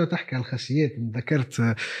وانت تحكي على الخاصيات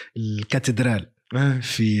ذكرت الكاتدرال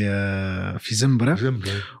في زنبرة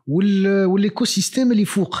والايكو سيستيم اللي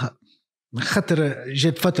فوقها. خاطر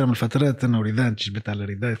جات فتره من الفترات انا وريدان جبت على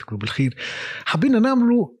ريدان تكون بالخير، حبينا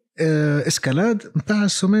نعملوا اسكالاد نتاع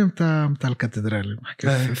السومي نتاع الكاتدرال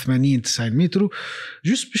 80-90 متر،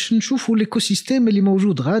 جوست باش نشوفوا الايكو سيستيم اللي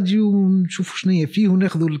موجود غادي ونشوفوا شنو فيه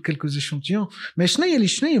وناخذوا كلكوز ايشونتيون. ما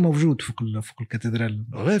شنو موجود فوق الكاتدرال؟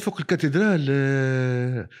 غير فوق الكاتدرال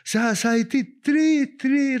سا ايتي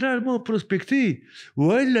تري رارمون بروسبكتي،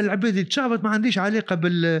 والا العباد يتشعبط ما عنديش علاقه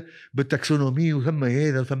بالتاكسونومي وثم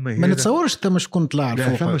هذا وثم هذا. ما نتصورش ثم شكون طلع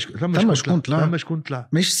فوق، ثم شكون طلع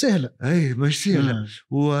مش سهله. اي مش سهله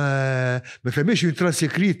ما فماش اون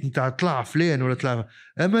سيكريت نتاع طلع فلان ولا طلع،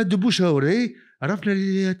 اما دبوش هوري عرفنا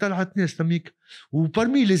اللي طلعت ناس تميك.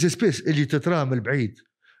 وبارمي لي اسبيس اللي تترى من البعيد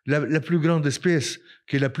لا بلو غراند اسبيس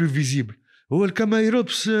كي لا بلو فيزيبل هو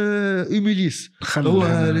الكامايروبس ايميليس، هو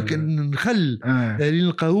النخل اللي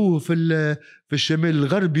نلقاوه في الشمال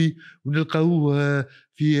الغربي، ونلقاوه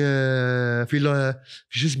في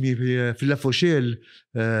جسمي في لافوشيل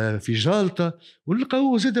في جالطة،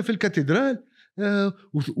 ونلقاوه زاد في الكاتدرال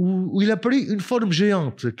وإلى بري اون فورم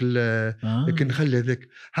جيانت لكن نخلي هذاك.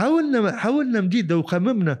 حاولنا مديدة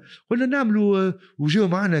وخممنا قلنا نعملوا وجاو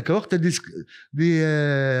معنا كوقت دي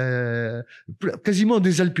كازيمون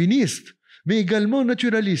دي البينيست مي ايغالمون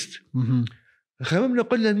ناتوراليست. خممنا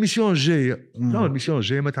قلنا الميسيون الجايه الميسيون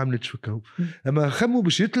الجايه ما تعملتش هكا، اما خموا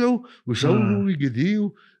باش يطلعوا ويصوروا ويقديوا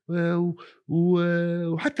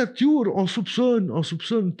وحتى الطيور اون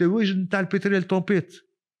سوبسون التواجد نتاع البترول تومبيت.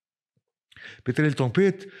 بترول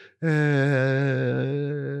تومبيت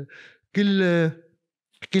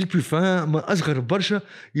كل بوفان ما اصغر برشا.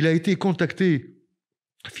 il a été contacté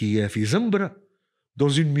في زنبرة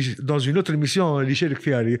dans une autre mission اللي شارك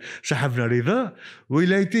فيها صاحبنا رضا، و il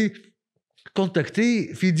a été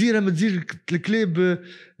contacté في ديره من دير الكلاب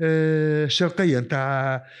الشرقيه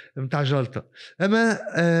نتاع جالطه، اما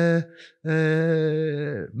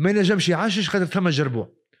ما نجمش يعشش خاطر ثم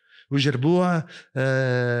جربوع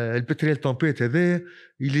البترول تومبيت هذا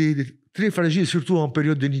اللي تري فراجيل سورتو ان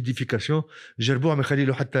بيريود دو نيديفيكاسيون. جربوع ما يخلي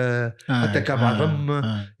له حتى كعب عظم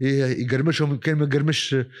يقرمشهم، كان ما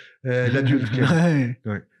يقرمش لاديولت كان.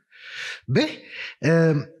 باهي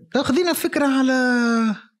تاخذينا فكره على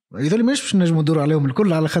يذولي مش نجموا ندور عليهم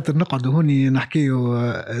الكل على خاطر نقعدوا هوني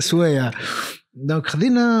نحكيوا سوايع. دونك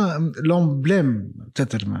خذينا لومبليم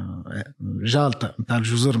تتر جالطه نتاع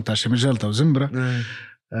الجزر نتاع شمال جالطه وزنبرة.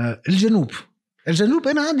 الجنوب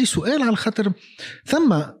انا عندي سؤال على خاطر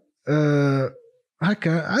ثم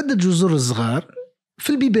هكا عدة جزر صغار في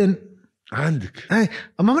البيبان عندك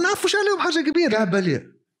اما ما نعرفوش عليهم حاجه كبيره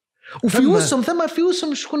كعباليه. وفي وسم في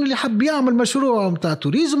وسم شكون اللي حب يعمل مشروع نتاع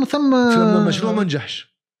توريزم ثم مشروع ما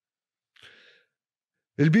نجحش.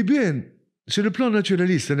 البيبان سو لو بلان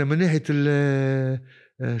ناتوراليست انا من ناحيه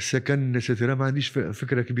السكن سترا ما عنديش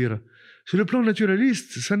فكره كبيره. سو لو بلان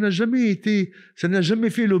ناتوراليست ça n'a jamais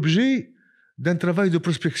fait l'objet d'un travail de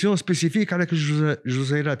prospection spécifique على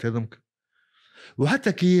الجزيرات هذوك.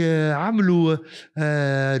 وحتى كي عملوا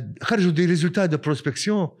خرجوا دي ريزولتا دو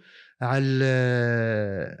بروسبكسيون على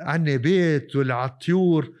النبات ولا على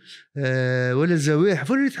الطيور ولا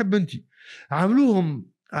الزواحف ولا اللي تحب انت،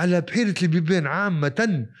 عملوهم على بحيرة البيبان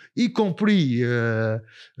عامة اي كومبري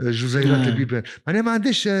جزيرات البيبان. معناها ما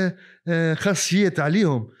عنديش خاصيات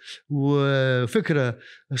عليهم وفكرة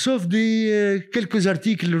سوف دي كلكوز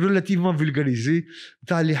ارتيكل ريلاتيفمون فولغاريزي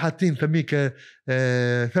تاع اللي حاطين ثميك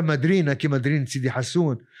ثم درينا كيما درين سيدي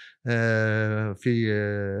حسون في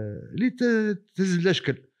اللي تهز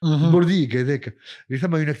الاشكال البورديك هذاك اللي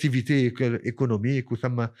ثم اون اكتيفيتي ايكونوميك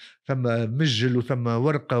وثم مجل وثم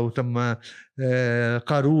ورقه وثم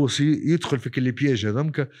قاروس يدخل في كل بياج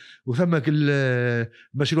هذمك وثم كل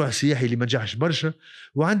مشروع سياحي اللي ما نجحش برشا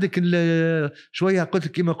وعندك شويه قلت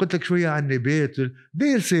لك كما قلت لك شويه عن النبات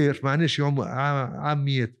داير سير معناش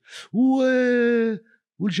عاميات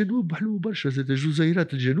والجنوب حلو برشا زاد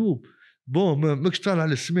جزيرات الجنوب بون ماكش طالع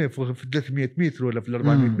على السماء في 300 متر ولا في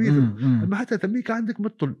 400 متر اما حتى تميك عندك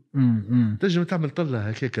مطل تنجم تعمل طله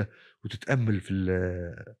هكاك وتتامل في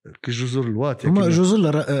كجزر الواطيه هما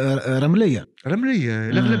جزر رمليه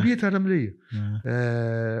الاغلبيتها رمليه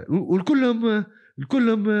والكلهم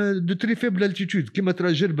دو تري فيبل التيتود كما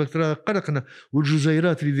ترى جربه ترى قرقنا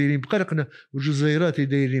والجزيرات اللي دايرين بقرقنا والجزيرات اللي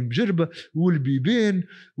دايرين بجربه والبيبان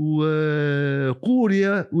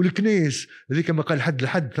وقوريا والكنيس هذيك كما قال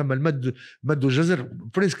لحد ثم المد الجزر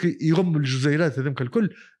بريسك يغم الجزيرات هذوك الكل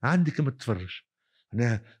عندك كما تتفرج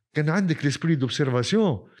انا كان عندك ليسبري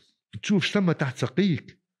دوبسيرفاسيون تشوف ثم تحت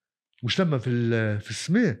سقيك وش ثم في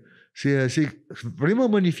السماء سي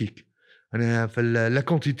فريمون مانيفيك أنا في لا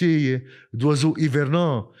كونتيتي دوازو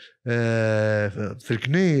إيفرنان في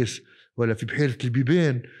الكنيس ولا في بحيرة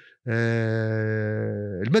البيبان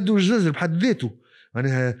المد والجزر بحد ذاته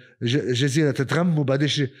أنا جزيرة تتغم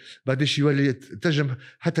وبعدش يولي تنجم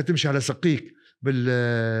حتى تمشي على سقيك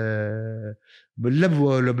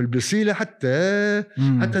باللبوة ولا بالبسيلة حتى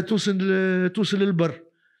توصل للبر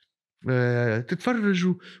تتفرج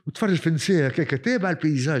وتفرج في النساء هكاك تابع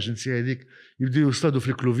البيزاج النساء هذيك يبداو يصطادوا في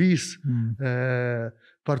الكلوفيس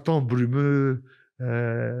بارتون برومو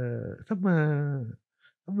ثم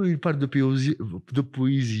une part de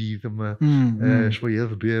poésie ثم شويه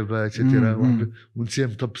ضبيبه اتسيتيرا ونساء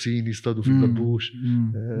مطبسين يصطادوا في البابوش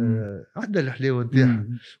عندها الحلاوه نتاعها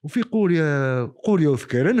وفي قوريا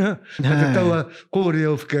وفكرنها حتى توا قوريا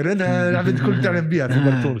وفكرنها العباد الكل تعلم بها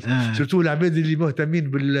في تونس سورتو العباد اللي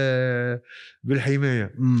مهتمين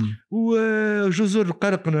بالحمايه وجزر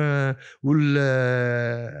القرقنه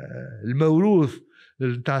والموروث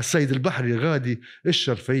نتاع السيد البحري غادي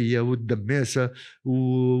الشرفيه والدماسه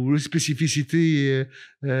والسبيسيفيسيتي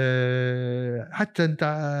حتى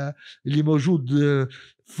نتاع اللي موجود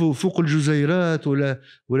فوق الجزيرات ولا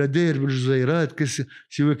داير بالجزيرات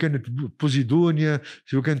سواء كانت بوزيدونيا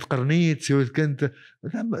سواء كانت قرنيط سواء كانت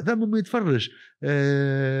ثم ما يتفرج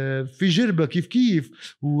في جربة كيف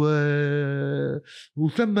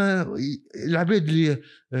وثم العباد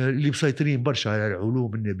اللي مسيطرين برشا على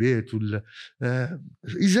العلوم النبات ولا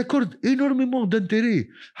إذا كرد énormément d'intérêt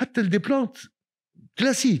حتى دي بلانت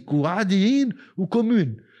كلاسيك وعاديين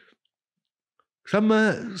وكومون ثم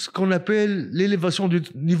ce qu'on appelle l'élévation du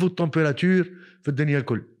niveau de température في الدنيا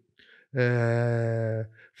الكل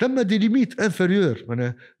ثم دي ليميت انفيريور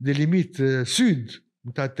معناها دي ليميت سود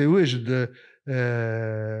نتاع التواجد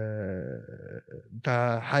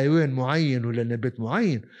نتاع حيوان معين ولا نبات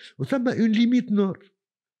معين وثم اون ليميت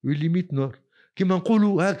نور كما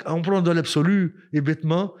نقولوا هاك اون برون دو لابسولو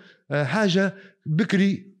ايبيتمون حاجه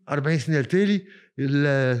بكري 40 سنه التالي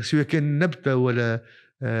سواء كان نبته ولا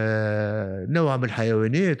نوع من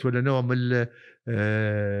الحيوانات ولا نوع من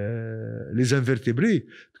لي زانفيرتيبري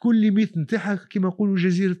تكون ليميت نتاعها كما نقولوا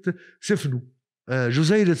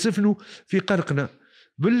جزيرة سفنو في قرقنا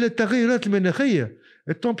بالتغيرات المناخيه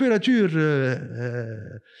التمبيراتور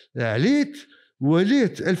عليت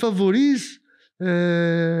ولات الفافوريز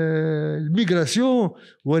الميغراسيون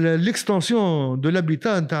ولا ليكستنسيون دو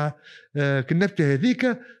لابيتا نتاع النبته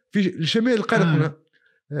هذيك في شمال القرقنه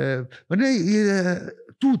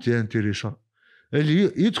توت انتريسون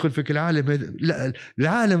اللي يدخل في العالم هذا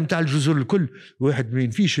العالم تاع الجزر الكل واحد ما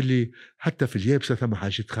ينفيش اللي حتى في اليابسه ثم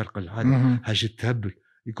حاجه تخرق العالم حاجه تهبل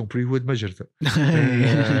يكمبري واد مجرته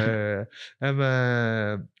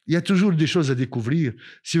اما يا توجور دي شوز ا ديكوفرير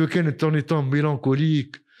سواء كانت توني طون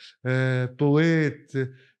ميلانكوليك بويت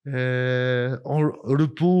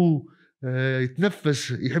روبو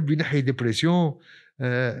يتنفس يحب ينحي ديبرسيون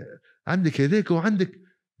عندك هذاك وعندك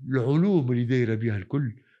العلوم اللي دايره بها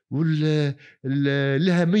الكل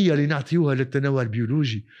والأهمية اللي نعطيوها للتنوع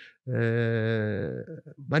البيولوجي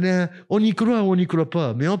معناها on y croit ou on n'y croit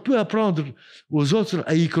pas mais on peut apprendre aux autres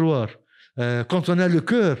à y croire quand on a le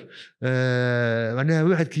cœur معناها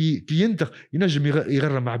واحد كي ينطق ينجم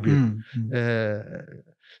يغرم عباد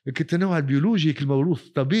التنوع البيولوجي الموروث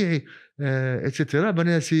الطبيعي etc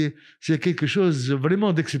معناها c'est quelque chose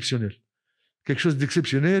vraiment d'exceptionnel quelque chose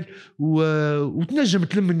d'exceptionnel وتنجم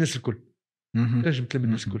تلم الناس الكل نجم تلم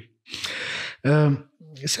الناس الكل.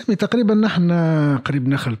 سامي تقريبا نحن قريب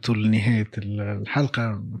نخلطوا لنهاية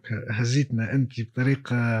الحلقة. هزيتنا أنت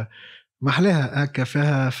بطريقة محلاها هكا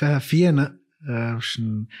فيها فيانا باش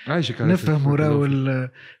نفهم راهو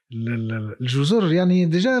الجزر يعني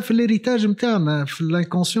ديجا في الهيريتاج نتاعنا في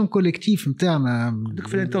الانكونسيون كوليكتيف نتاعنا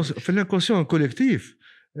في الانكونسيون كوليكتيف.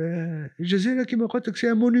 الجزيرة كما قلت لك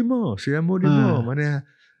سي ان مونيمون معناها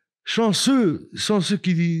chanceux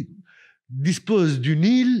qui dispose du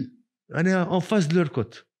Nil معناها en face de leur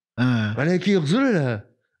côte معناها كي يغزر لها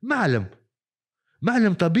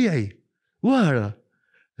معلم طبيعي واعرة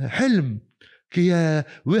حلم. كي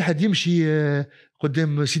واحد يمشي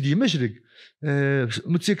قدام سيدي مشرق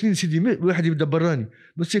متساكنين سيدي واحد يبدا براني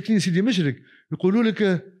متساكنين سيدي مشرق يقولوا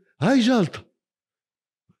لك هاي جالطة.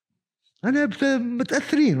 أنا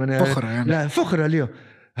متأثرين أنا فخر يعني. لا فخر اليوم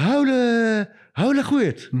هاولا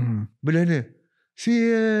أخوات بالهنا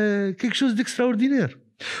سي كيك شوز ديكستراوردينير.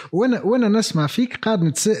 وانا نسمع فيك قاعد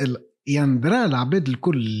نتسائل يعني درا العباد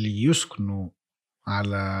الكل اللي يسكنوا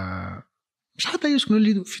على مش حتى يسكنوا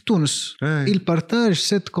اللي في تونس البارتاج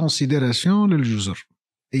سيت كونسيديراسيون للجزر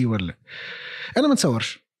اي ولا انا ما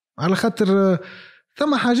نتصورش على خاطر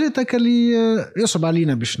ثم حاجات هكا اللي يصعب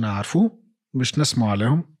علينا باش نعرفوه باش نسمعوا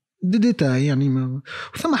عليهم ديتا يعني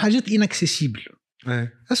ثم حاجات انكسيسيبل.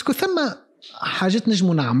 اسكو ثم حاجات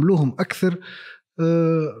نجموا نعملوهم اكثر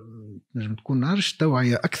نجم تكون نعرفش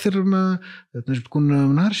توعية أكثر ما نجم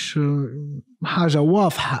تكون نعرفش حاجة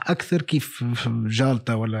واضحة أكثر كيف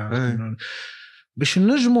جالطة ولا باش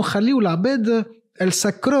نجموا خليو العباد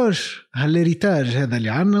السكروش هالريتاج هذا اللي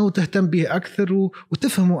عنا وتهتم به أكثر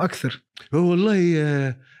وتفهموا أكثر. والله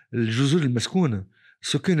الجزر المسكونة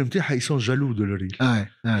السكان متاعها يسون جالو دو لوريل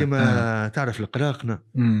كما تعرف القراقنة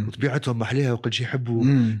وطبيعتهم محليها وقدش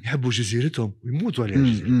يحبوا جزيرتهم ويموتوا عليها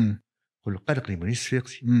الجزيرة. كل قرقني مانيش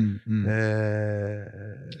فاقسي.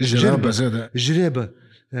 الجرابة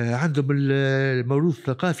عندهم الموروث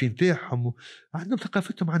الثقافي نتاعهم عندهم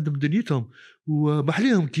ثقافتهم عندهم دنيتهم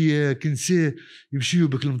ومحليهم كي نساء يمشيوا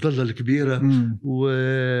بك المظلة الكبيرة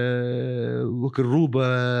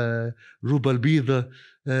روبة البيضة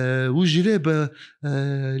والجرابة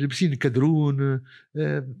لبسين كدرون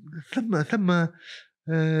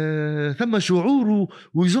ثم شعور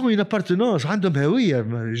ويزون ابارتنانس عندهم هويه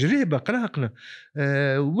جريبه قراقنا.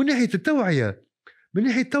 ومن ناحيه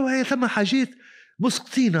التوعيه ثم حاجات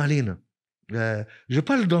مسقطين علينا. جو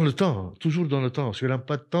بارل دون لو طون توجور دون لو طون سو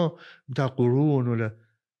با طون نتاع قرون ولا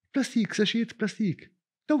بلاستيك ساشيت بلاستيك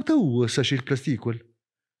تو ساشيت بلاستيك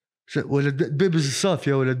ولا دبابز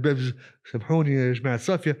الصافيه ولا دبابز سامحوني يا جماعه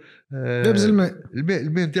الصافيه دبابز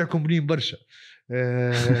الماء نتاعكم بنين برشا.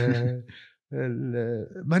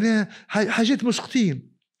 معناها حاجات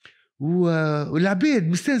مسقطين والعباد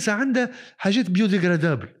مستانسة عندها حاجات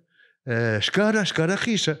بيوديغرادابل. شكارة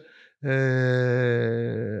خيشة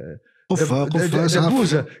قفة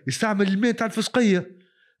دبوزة يستعمل الماء تاع الفسقية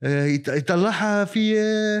يطلعها في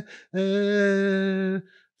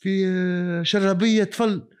شرابية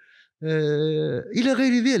طفل إلى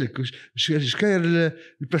غير ذلك. شكاير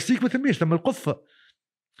البلاستيك ما ثماش ثم القفة.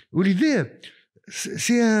 ولذا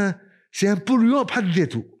سي ان بوليون بحد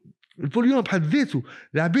ذاته. البوليون بحد ذاته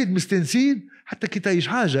العباد مستنسين حتى كي تعيش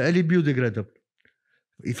حاجه اللي بيوديغرادابل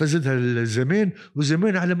يفسدها الزمان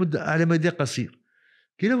والزمان على مدى قصير.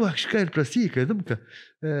 كي لو شكاية البلاستيك هذمك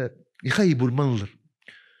يخيبوا المنظر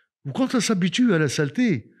وكنت سابيتيو على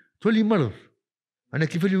سالتي تولي مرض. انا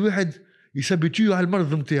كيف اللي واحد يسابيتيو على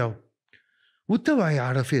المرض نتاعو. والتوعيه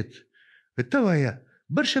عرفات التوعيه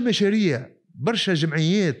برشا مشاريع برشا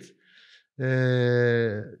جمعيات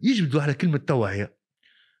يجبدوا على كلمة توعية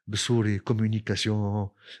بالسوري كوميونيكاسيون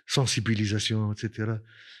سنسيبيليزاسيون اتسيتيرا.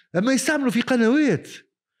 أما يستعملوا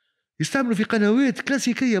في قنوات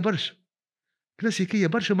كلاسيكية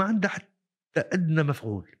برشا ما عندها حتى أدنى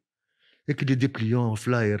مفعول. هيك دي ديبليون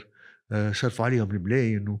فلاير صرفوا عليهم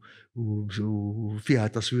الملايين وفيها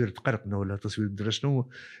تصوير تقرقنا ولا تصوير درشنو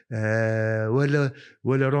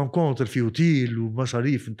ولا رونكونتر في اوتيل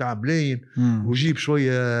ومصاريف نتاع ملايين وجيب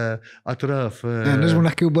شويه اطراف. نجم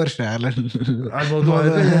نحكيو برشا على الموضوع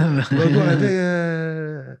هذا. الموضوع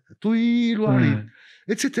هذا طويل وعريض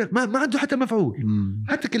ما عنده حتى مفعول.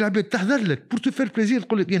 حتى كي العباد تحضر لك بور تو فير بليزير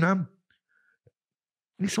تقول لك نعم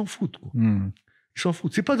ils s'en foutent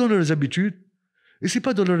c'est pas dans leurs habitudes et c'est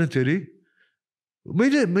pas dans leur intérêt.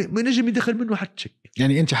 ما نجم يدخل منه حتى شيء.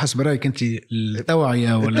 يعني انت حسب رايك انت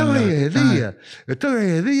التوعيه ولا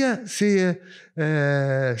التوعيه هذه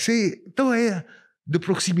سي توعيه دو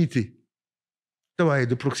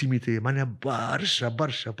بروكسيميتي معناها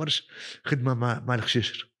برشا خدمه مع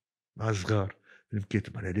الخشاشر مع الصغار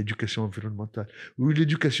المكاتب على ليدوكاسيون انفيرونمونتال.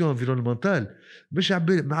 وليدوكاسيون انفيرونمونتال مش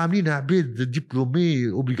عاملينها عباد ديبلومي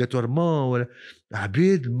اوبليغاتوارمون ولا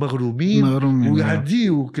عباد مغرومين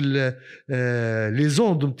ويعديوا كل لي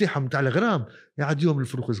زوند نتاعهم نتاع الغرام يعديهم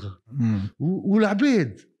الفروق صغار.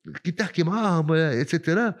 والعباد كي تحكي معاهم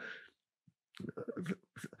اتسيتيرا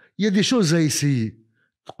يا دي شوز زي سي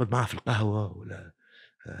تقعد معاه في القهوه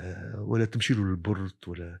ولا تمشي له للبرد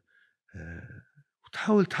ولا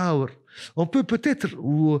تحاول تحاور. on peut peut-être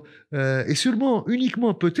et sûrement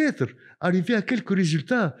uniquement peut-être arriver à quelques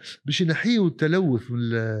résultats باش ينحيوا التلوث من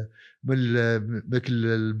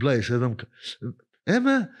البلايص هذوك.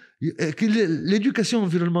 اما l'éducation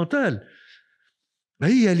environnementale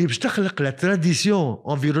هي اللي باش تخلق la tradition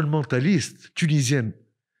environnementaliste tunisienne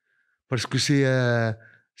parce que c'est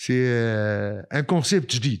un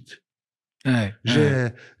concept جديد.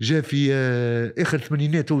 جاء في اخر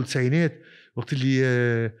الثمانينات اول التسعينات وقت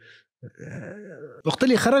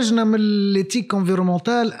اللي خرجنا من ليتيك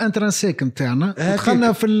انفيرونمونتال انترنسيك نتاعنا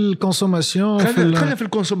دخلنا في الكونسوماسيون دخلنا في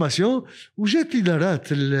الكونسوماسيون وجات الادارات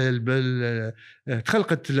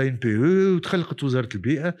تخلقت الان بي او وتخلقت وزاره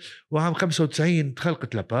البيئه وعام 95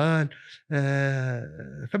 تخلقت لابال.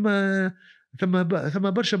 ثم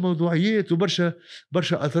برشا موضوعيات وبرشا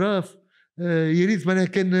اطراف. يريد معناها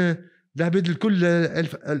كان العباد الكل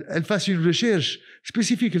الفاسيون ريشيرش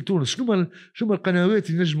سبيسيفيك لتونس. شنو القنوات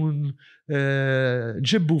اللي نجموا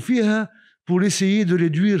نجبوا فيها pour essayer de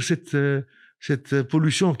réduire cette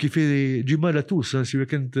pollution qui fait du mal à tous سواء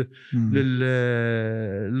كانت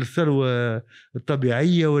للثروة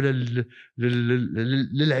الطبيعية ولا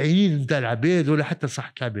للعينين نتاع العباد ولا حتى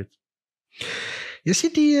صحة العباد. يا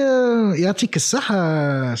سيدي يعطيك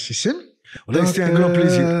الصحة سي سامي. والله سي ان غران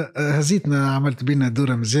بليزير. هزيتنا عملت بينا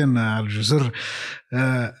دورة مزيانة على الجزر.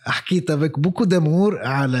 حكيت افيك بوكو دامور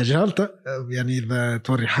على جالته. يعني اذا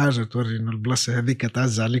توري حاجة توري انه البلاصة هذيك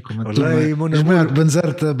تعز عليكم والله جماعة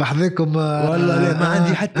بنزرت بحذاكم. والله لا ما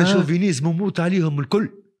عندي حتى شوفينيزم مموت عليهم الكل.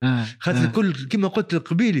 خاطر الكل كما قلت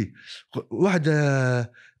قبيلي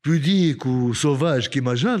واحدة بوديك وسوفاج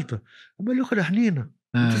كما جالته اما الاخرى حنينة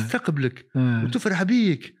تستقبلك وتفرح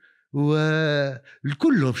بيك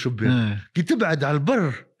والكلهم شبان. كي تبعد على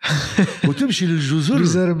البر وتمشي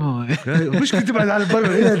للجزر مش كي تبعد على البر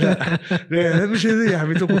هذا مش هذا يا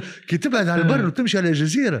حبيبي. كي تبعد على البر وتمشي على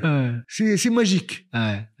جزيرة سي ماجيك.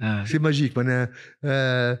 سي ماجيك. انا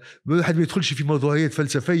واحد ما يدخلش في موضوعيات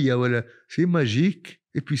فلسفية ولا سي ماجيك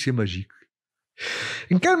اي بي سي ماجيك.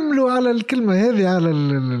 نكملوا على الكلمة هذه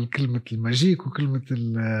على كلمة الماجيك وكلمة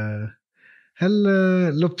هل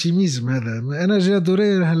الأوبتيميزم هذا أنا جا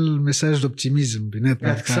دوري هالمساج الأوبتيميزم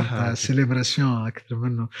بيناتنا تاع سيليبراسيون أكثر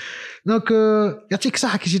منه. دونك يعطيك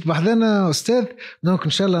صحة كي جيت بحذنا أستاذ. دونك إن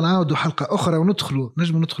شاء الله نعاودوا حلقة أخرى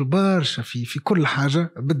نجم ندخل برشا في كل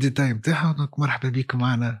حاجة بالديتاي متاعها. دونك مرحبا بكم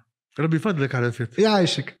معنا. ربي فضلك على فات.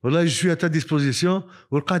 يعيشك. والله جو سوي ا تا ديسبوزيسيون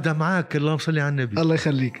والقاعدة معاك. اللهم صل على النبي. الله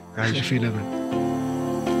يخليك. عايش في الأمان.